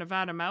Sierra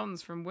Nevada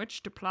mountains, from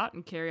which to plot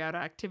and carry out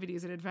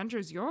activities and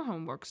adventures your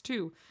home works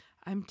too.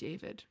 I'm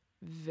David.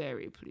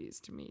 Very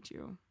pleased to meet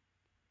you.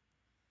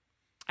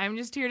 I'm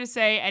just here to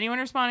say, anyone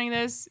responding to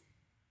this,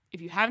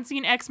 if you haven't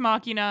seen Ex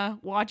Machina,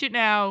 watch it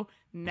now.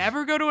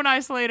 Never go to an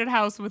isolated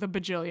house with a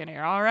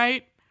bajillionaire, all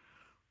right?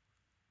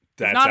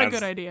 That Not a sounds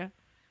good idea.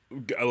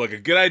 like a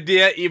good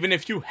idea, even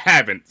if you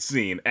haven't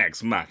seen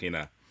Ex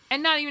Machina.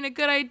 And not even a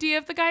good idea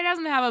if the guy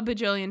doesn't have a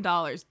bajillion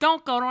dollars.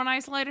 Don't go to an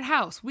isolated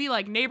house. We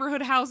like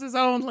neighborhood houses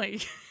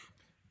only.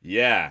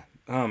 Yeah.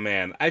 Oh,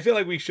 man. I feel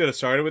like we should have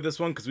started with this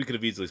one because we could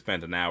have easily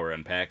spent an hour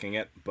unpacking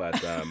it.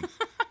 But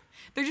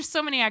There's just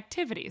so many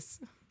activities.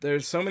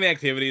 there's so many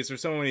activities.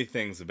 There's so many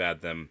things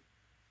about them.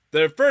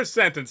 The first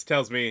sentence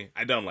tells me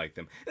I don't like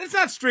them. It's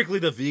not strictly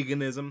the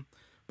veganism,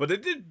 but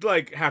it did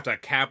like have to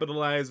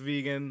capitalize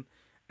vegan.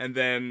 And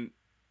then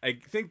I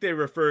think they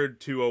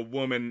referred to a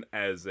woman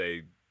as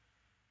a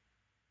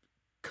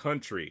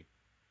country.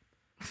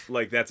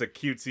 Like that's a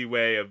cutesy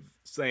way of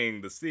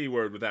saying the C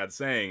word without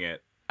saying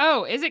it.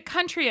 Oh, is it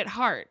country at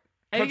heart?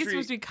 I think it's Country-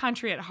 supposed to be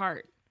country at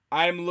heart.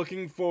 I'm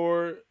looking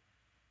for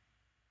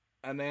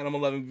an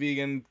animal loving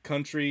vegan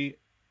country,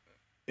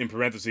 in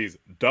parentheses,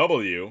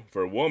 W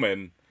for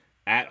woman,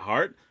 at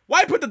heart.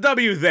 Why put the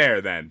W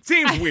there then?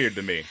 Seems weird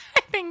to me.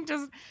 I think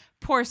just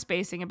poor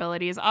spacing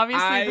abilities.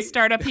 Obviously, the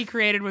startup he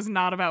created was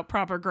not about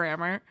proper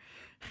grammar.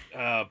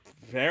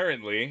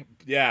 Apparently.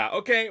 Yeah,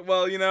 okay,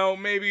 well, you know,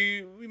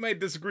 maybe we might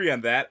disagree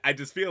on that. I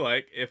just feel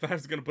like if I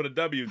was going to put a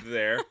W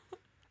there,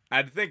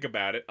 I'd think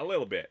about it a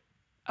little bit.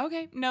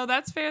 Okay, no,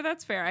 that's fair.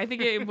 That's fair. I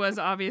think it was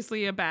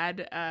obviously a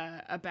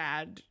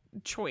bad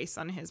choice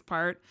on his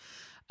part.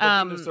 But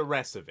then there's the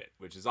rest of it,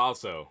 which is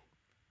also...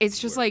 It's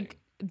just working. like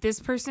this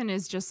person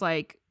is just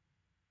like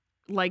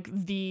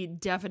the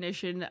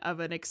definition of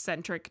an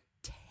eccentric,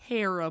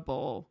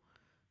 terrible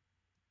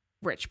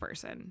rich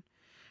person.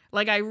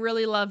 Like, I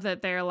really love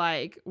that they're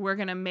like, we're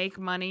gonna make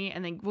money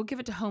and then we'll give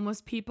it to homeless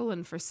people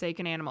and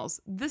forsaken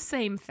animals. The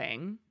same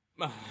thing.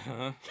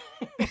 Uh-huh.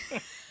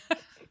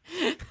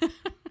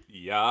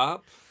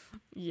 Yup.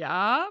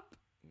 Yup.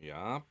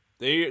 Yup.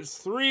 There's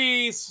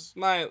two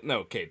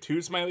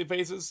smiley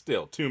faces.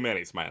 Still too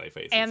many smiley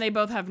faces. And they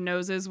both have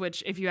noses,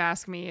 which, if you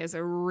ask me, is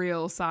a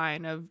real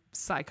sign of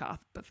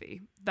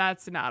psychopathy.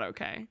 That's not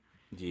okay.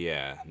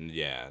 Yeah.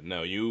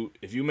 No,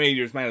 if you made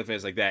your smiley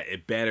face like that,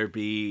 it better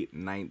be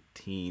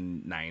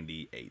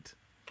 1998.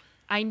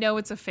 I know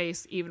it's a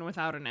face even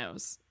without a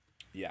nose.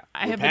 Yeah.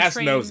 I We're have past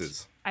been trained.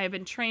 noses. I have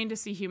been trained to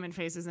see human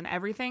faces in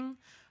everything.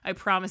 I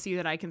promise you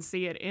that I can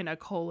see it in a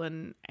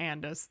colon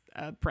and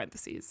a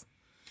parentheses.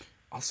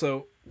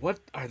 Also, what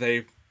are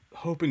they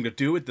hoping to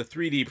do with the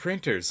 3D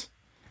printers?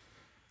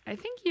 I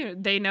think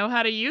they know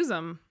how to use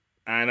them.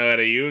 I know how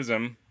to use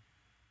them.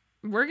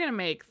 We're gonna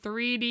make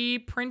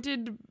 3D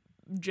printed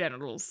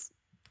genitals.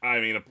 I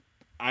mean,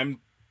 I'm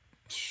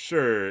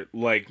sure,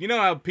 like, you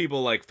know how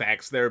people, like,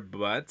 fax their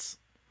butts?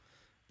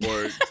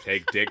 Or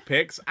take dick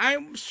pics?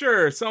 I'm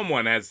sure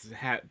someone has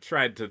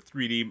tried to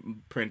 3D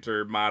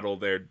printer model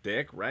their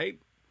dick, right?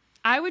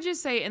 I would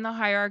just say, in the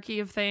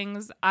hierarchy of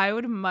things, I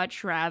would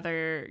much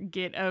rather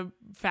get a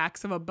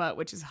fax of a butt,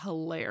 which is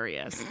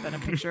hilarious, than a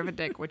picture of a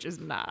dick, which is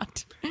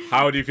not.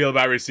 How would you feel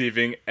about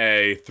receiving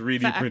a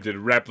 3D printed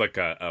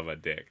replica of a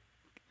dick?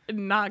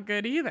 Not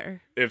good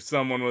either. If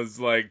someone was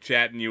like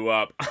chatting you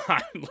up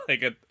on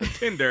like a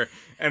Tinder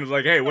and was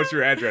like, "Hey, what's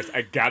your address?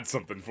 I got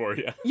something for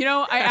you." You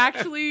know, I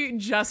actually,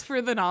 just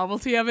for the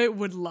novelty of it,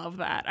 would love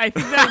that. I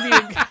think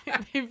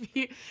that would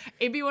be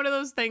it'd be one of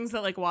those things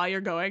that, like, while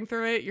you're going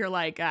through it, you're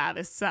like,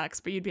 this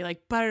sucks, but you'd be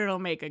like, but it'll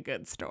make a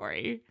good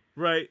story.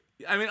 Right.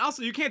 I mean,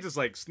 also, you can't just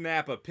like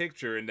snap a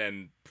picture and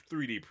then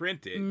 3D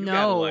print it. You No.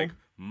 gotta like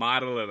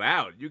model it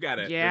out. You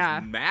gotta, Yeah.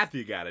 There's math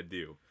you gotta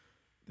do.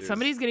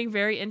 Somebody's getting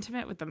very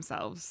intimate with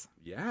themselves.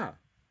 Yeah.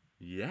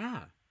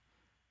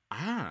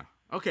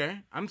 Okay.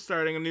 I'm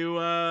starting a new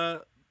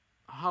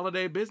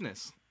holiday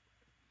business.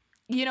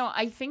 You know,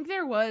 I think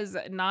there was,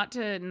 not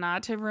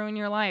to ruin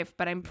your life,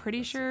 but I'm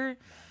pretty sure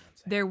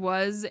there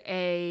was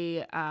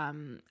a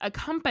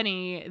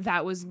company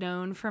that was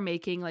known for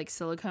making like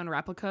silicone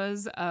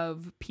replicas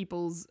of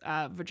people's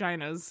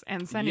vaginas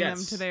and sending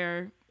them to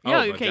their. Oh,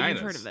 Yeah, okay, vaginas. you've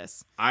heard of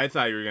this. I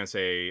thought you were gonna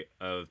say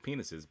of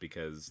penises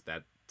because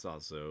that's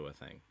also a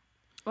thing.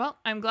 Well,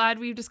 I'm glad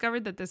we've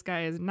discovered that this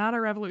guy is not a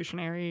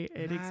revolutionary.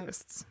 It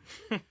exists.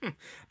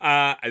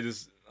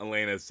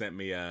 Elena sent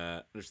me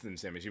didn't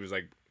send me. She was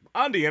like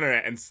on the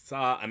internet and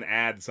saw an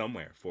ad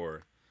somewhere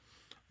for,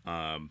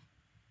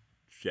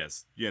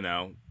 just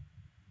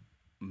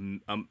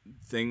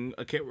thing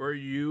a kit where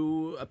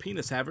a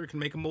penis haver can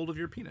make a mold of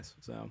your penis.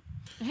 So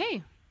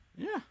Hey,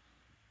 yeah.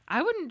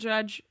 I wouldn't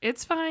judge.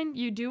 It's fine.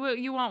 You do what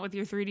you want with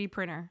your 3D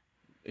printer.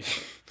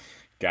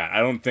 God,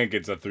 I don't think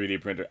it's a 3D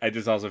printer. I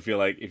just also feel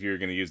like if you're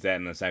going to use that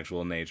in a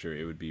sexual nature,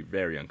 it would be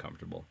very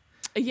uncomfortable.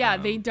 Yeah,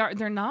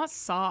 they're not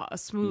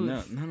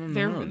smooth.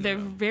 No.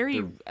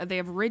 They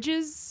have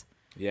ridges.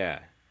 Yeah.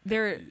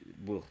 They're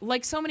Ugh.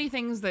 like so many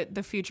things that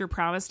the future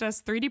promised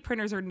us. 3D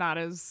printers are not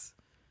as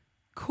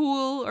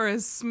cool or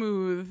as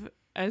smooth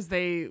as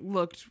they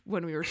looked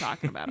when we were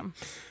talking about them.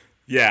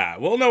 Yeah,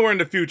 we'll know we're in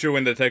the future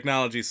when the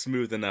technology's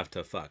smooth enough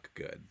to fuck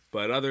good.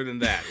 But other than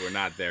that, we're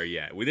not there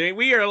yet.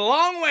 We are a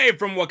long way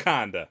from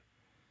Wakanda.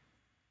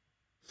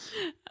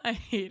 I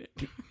hate it.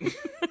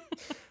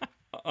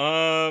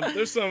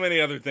 There's so many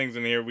other things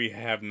in here we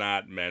have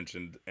not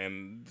mentioned,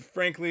 and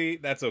frankly,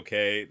 that's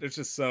okay. There's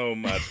just so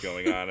much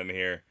going on in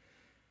here.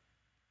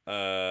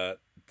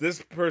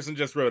 This person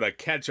just wrote a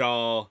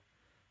catch-all.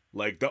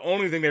 Like, the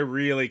only thing they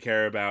really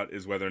care about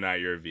is whether or not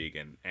you're a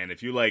vegan. And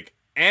if you like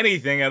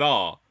anything at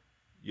all,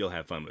 you'll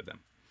have fun with them.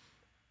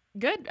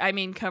 Good. I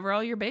mean, cover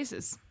all your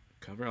bases.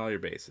 Cover all your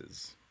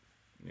bases.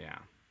 Yeah,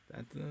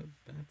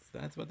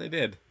 that's what they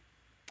did.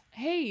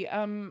 Hey,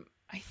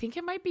 I think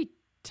it might be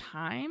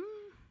time.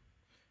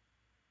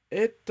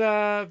 It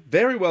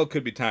very well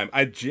could be time.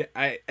 I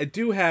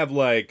do have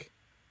like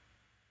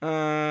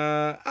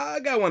I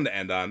got one to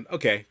end on.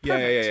 Okay.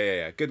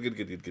 Yeah.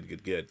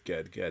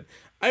 Good.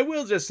 I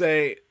will just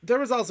say there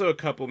was also a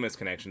couple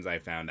misconnections I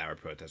found that were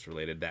protest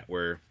related that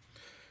were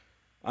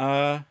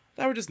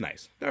just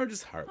nice. They were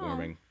just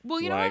heartwarming. Oh.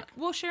 Well, you know what?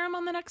 We'll share them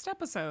on the next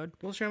episode.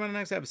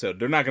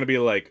 They're not going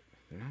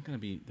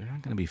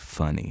to be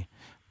funny,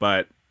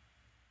 but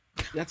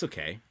that's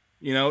okay.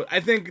 You know, I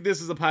think this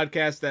is a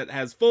podcast that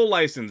has full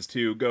license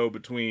to go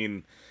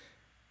between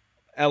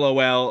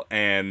LOL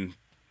and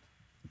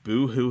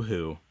boo hoo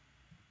hoo.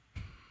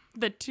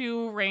 The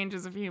two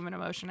ranges of human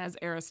emotion, as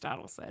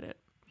Aristotle said it.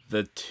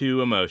 The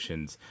two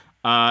emotions.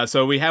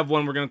 So we have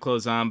one we're going to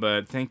close on,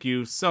 but thank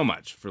you so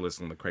much for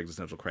listening to Craig's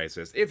Essential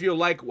Crisis. If you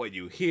like what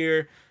you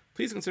hear,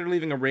 please consider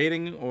leaving a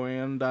rating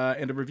and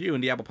a review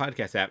in the Apple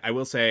Podcast app. I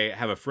will say I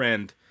have a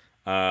friend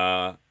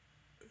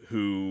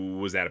who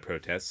was at a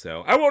protest,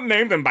 so I won't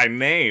name them by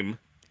name,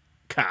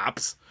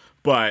 cops,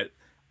 but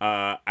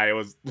I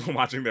was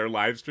watching their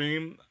live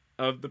stream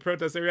of the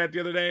protest they were at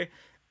the other day,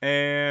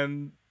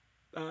 and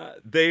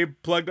they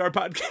plugged our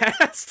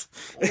podcast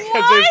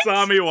because they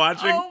saw me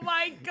watching. Oh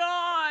my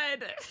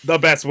god! The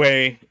best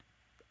way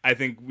I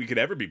think we could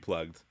ever be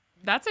plugged.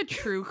 That's a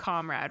true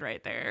comrade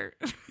right there.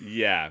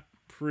 Yeah,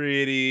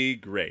 pretty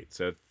great.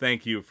 So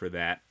thank you for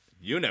that.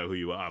 You know who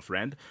you are,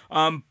 friend.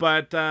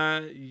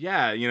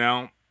 Yeah, you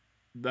know,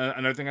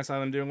 another thing I saw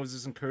them doing was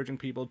just encouraging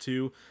people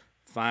to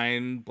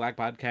find Black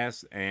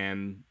podcasts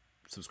and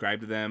subscribe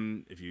to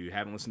them. If you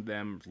haven't listened to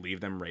them,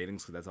 leave them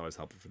ratings because that's always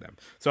helpful for them.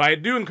 So I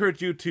do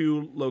encourage you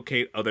to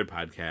locate other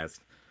podcasts.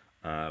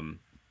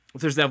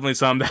 There's definitely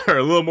some that are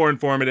a little more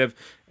informative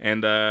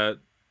and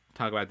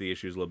talk about the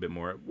issues a little bit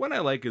more. One I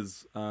like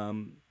is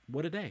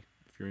What a Day.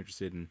 If you're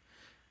interested in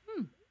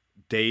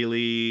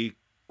daily,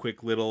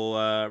 quick little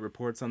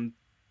reports on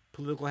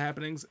political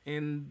happenings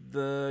in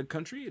the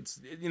country. It's,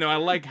 you know, I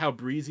like how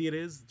breezy it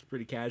is. It's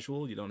pretty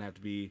casual. You don't have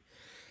to be,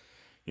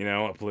 you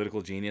know, a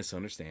political genius to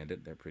understand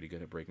it. They're pretty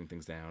good at breaking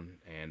things down,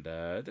 and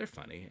they're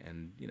funny,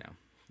 and, you know,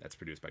 that's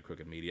produced by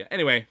Crooked Media.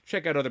 Anyway,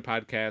 check out other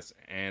podcasts,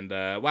 and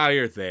while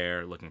you're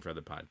there looking for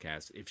other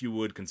podcasts, if you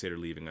would consider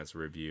leaving us a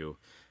review,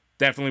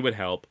 definitely would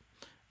help,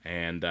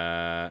 and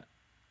I'm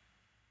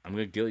going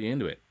to guilt you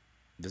into it.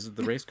 This is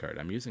the race card.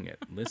 I'm using it.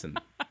 Listen.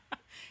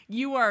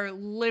 You are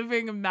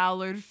living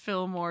Mallard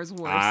Fillmore's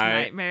worst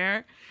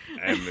nightmare.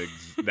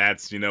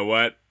 That's, you know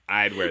what?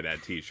 I'd wear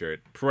that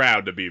t-shirt.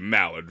 Proud to be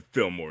Mallard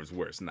Fillmore's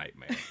worst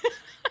nightmare.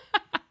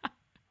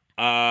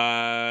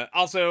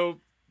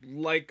 Also,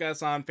 like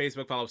us on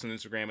Facebook, follow us on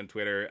Instagram and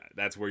Twitter.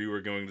 That's where you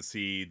are going to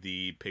see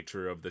the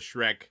picture of the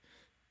Shrek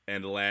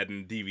and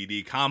Aladdin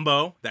DVD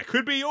combo. That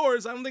could be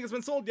yours. I don't think it's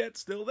been sold yet.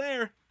 Still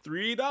there.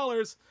 $3.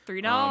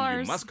 $3.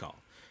 You must call.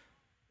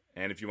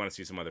 And if you want to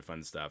see some other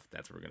fun stuff,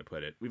 that's where we're going to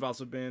put it. We've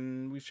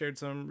shared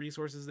some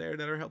resources there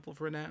that are helpful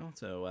for now.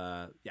 So,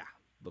 yeah,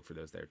 look for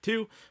those there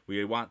too.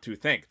 We want to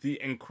thank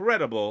the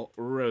incredible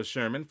Rose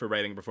Sherman for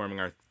writing and performing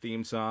our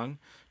theme song.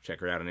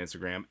 Check her out on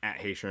Instagram,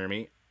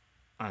 @HeyShermy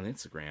on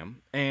Instagram.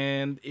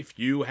 And if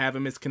you have a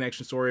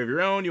misconnection story of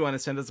your own, you want to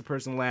send us a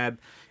personal ad.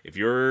 If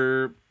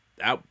you're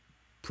out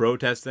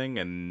protesting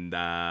and,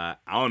 I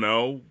don't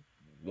know,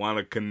 want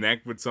to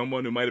connect with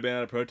someone who might have been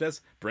at a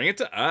protest, bring it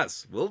to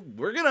us.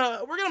 We're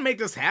gonna make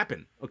this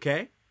happen,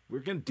 okay?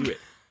 We're gonna do it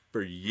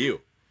for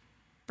you.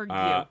 For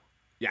you.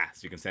 Yeah,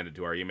 so you can send it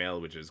to our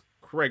email, which is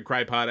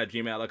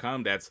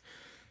craigcrypod@gmail.com. That's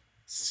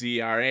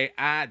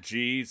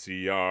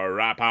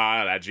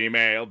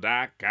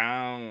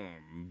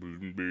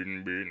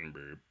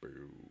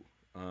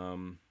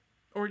CRAIGCRPod@gmail.com.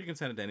 Or you can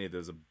send it to any of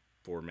those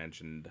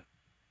aforementioned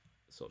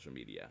social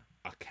media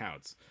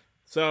accounts.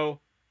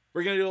 So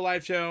we're gonna do a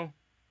live show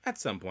at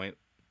some point.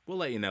 We'll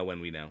let you know when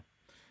we know.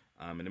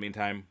 In the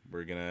meantime,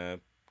 we're going to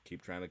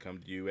keep trying to come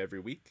to you every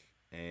week.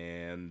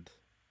 And,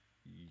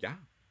 yeah.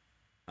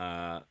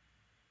 I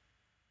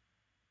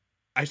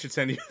should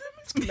send you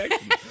this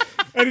connection.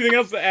 Anything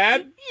else to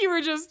add? You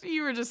were just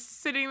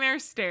sitting there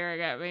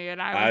staring at me,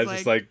 and I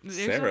was like, there's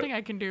Sarah, nothing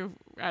I can do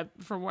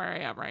from where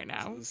I am right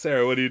now.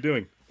 Sarah, what are you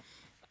doing?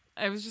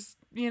 I was just,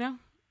 you know,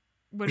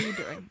 what are you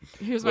doing?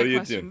 Here's my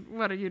question.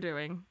 What are you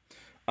doing?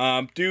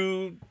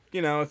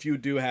 If you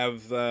do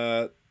have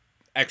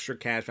extra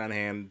cash on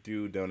hand,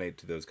 do donate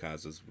to those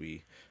causes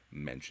we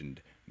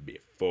mentioned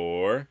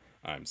before.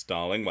 I'm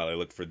stalling while I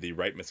look for the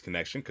right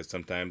misconnection, because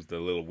sometimes the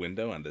little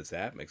window on this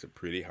app makes it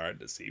pretty hard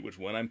to see which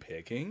one I'm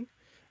picking.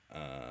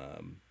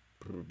 And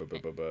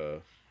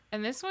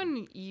this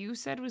one you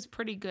said was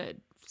pretty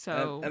good.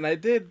 So and I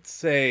did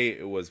say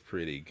it was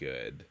pretty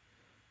good.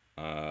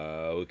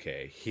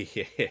 Okay.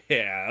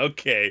 Yeah,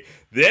 okay.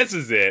 This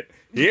is it.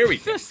 Here we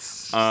go.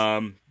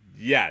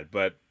 Yeah,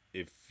 but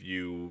if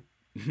you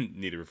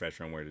need a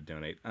refresher on where to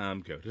donate,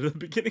 go to the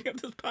beginning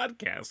of this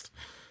podcast.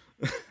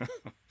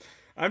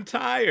 I'm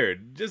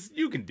tired. Just,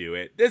 you can do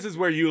it. This is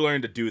where you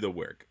learn to do the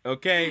work,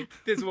 okay?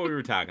 This is what we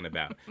were talking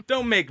about.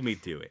 Don't make me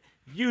do it.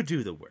 You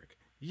do the work.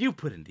 You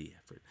put in the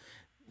effort.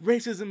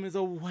 Racism is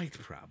a white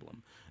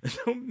problem.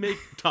 Don't make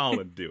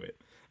Talon do it.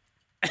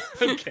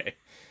 Okay.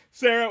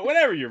 Sarah,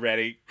 whenever you're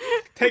ready,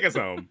 take us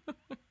home.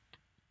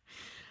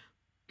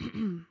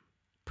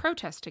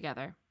 Protest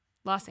together.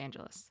 Los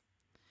Angeles.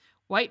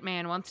 White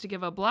man wants to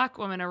give a black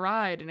woman a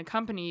ride and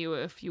accompany you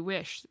if you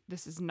wish.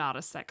 This is not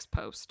a sex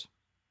post.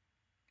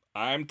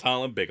 I'm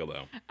Talon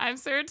Bigelow. I'm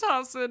Sarah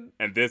Thompson.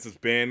 And this has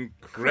been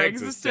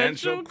Craig's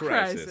Existential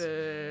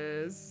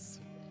Crisis.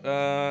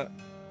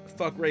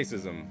 Fuck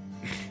racism.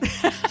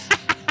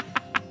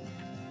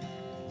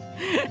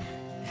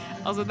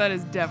 Also, that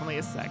is definitely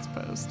a sex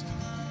post.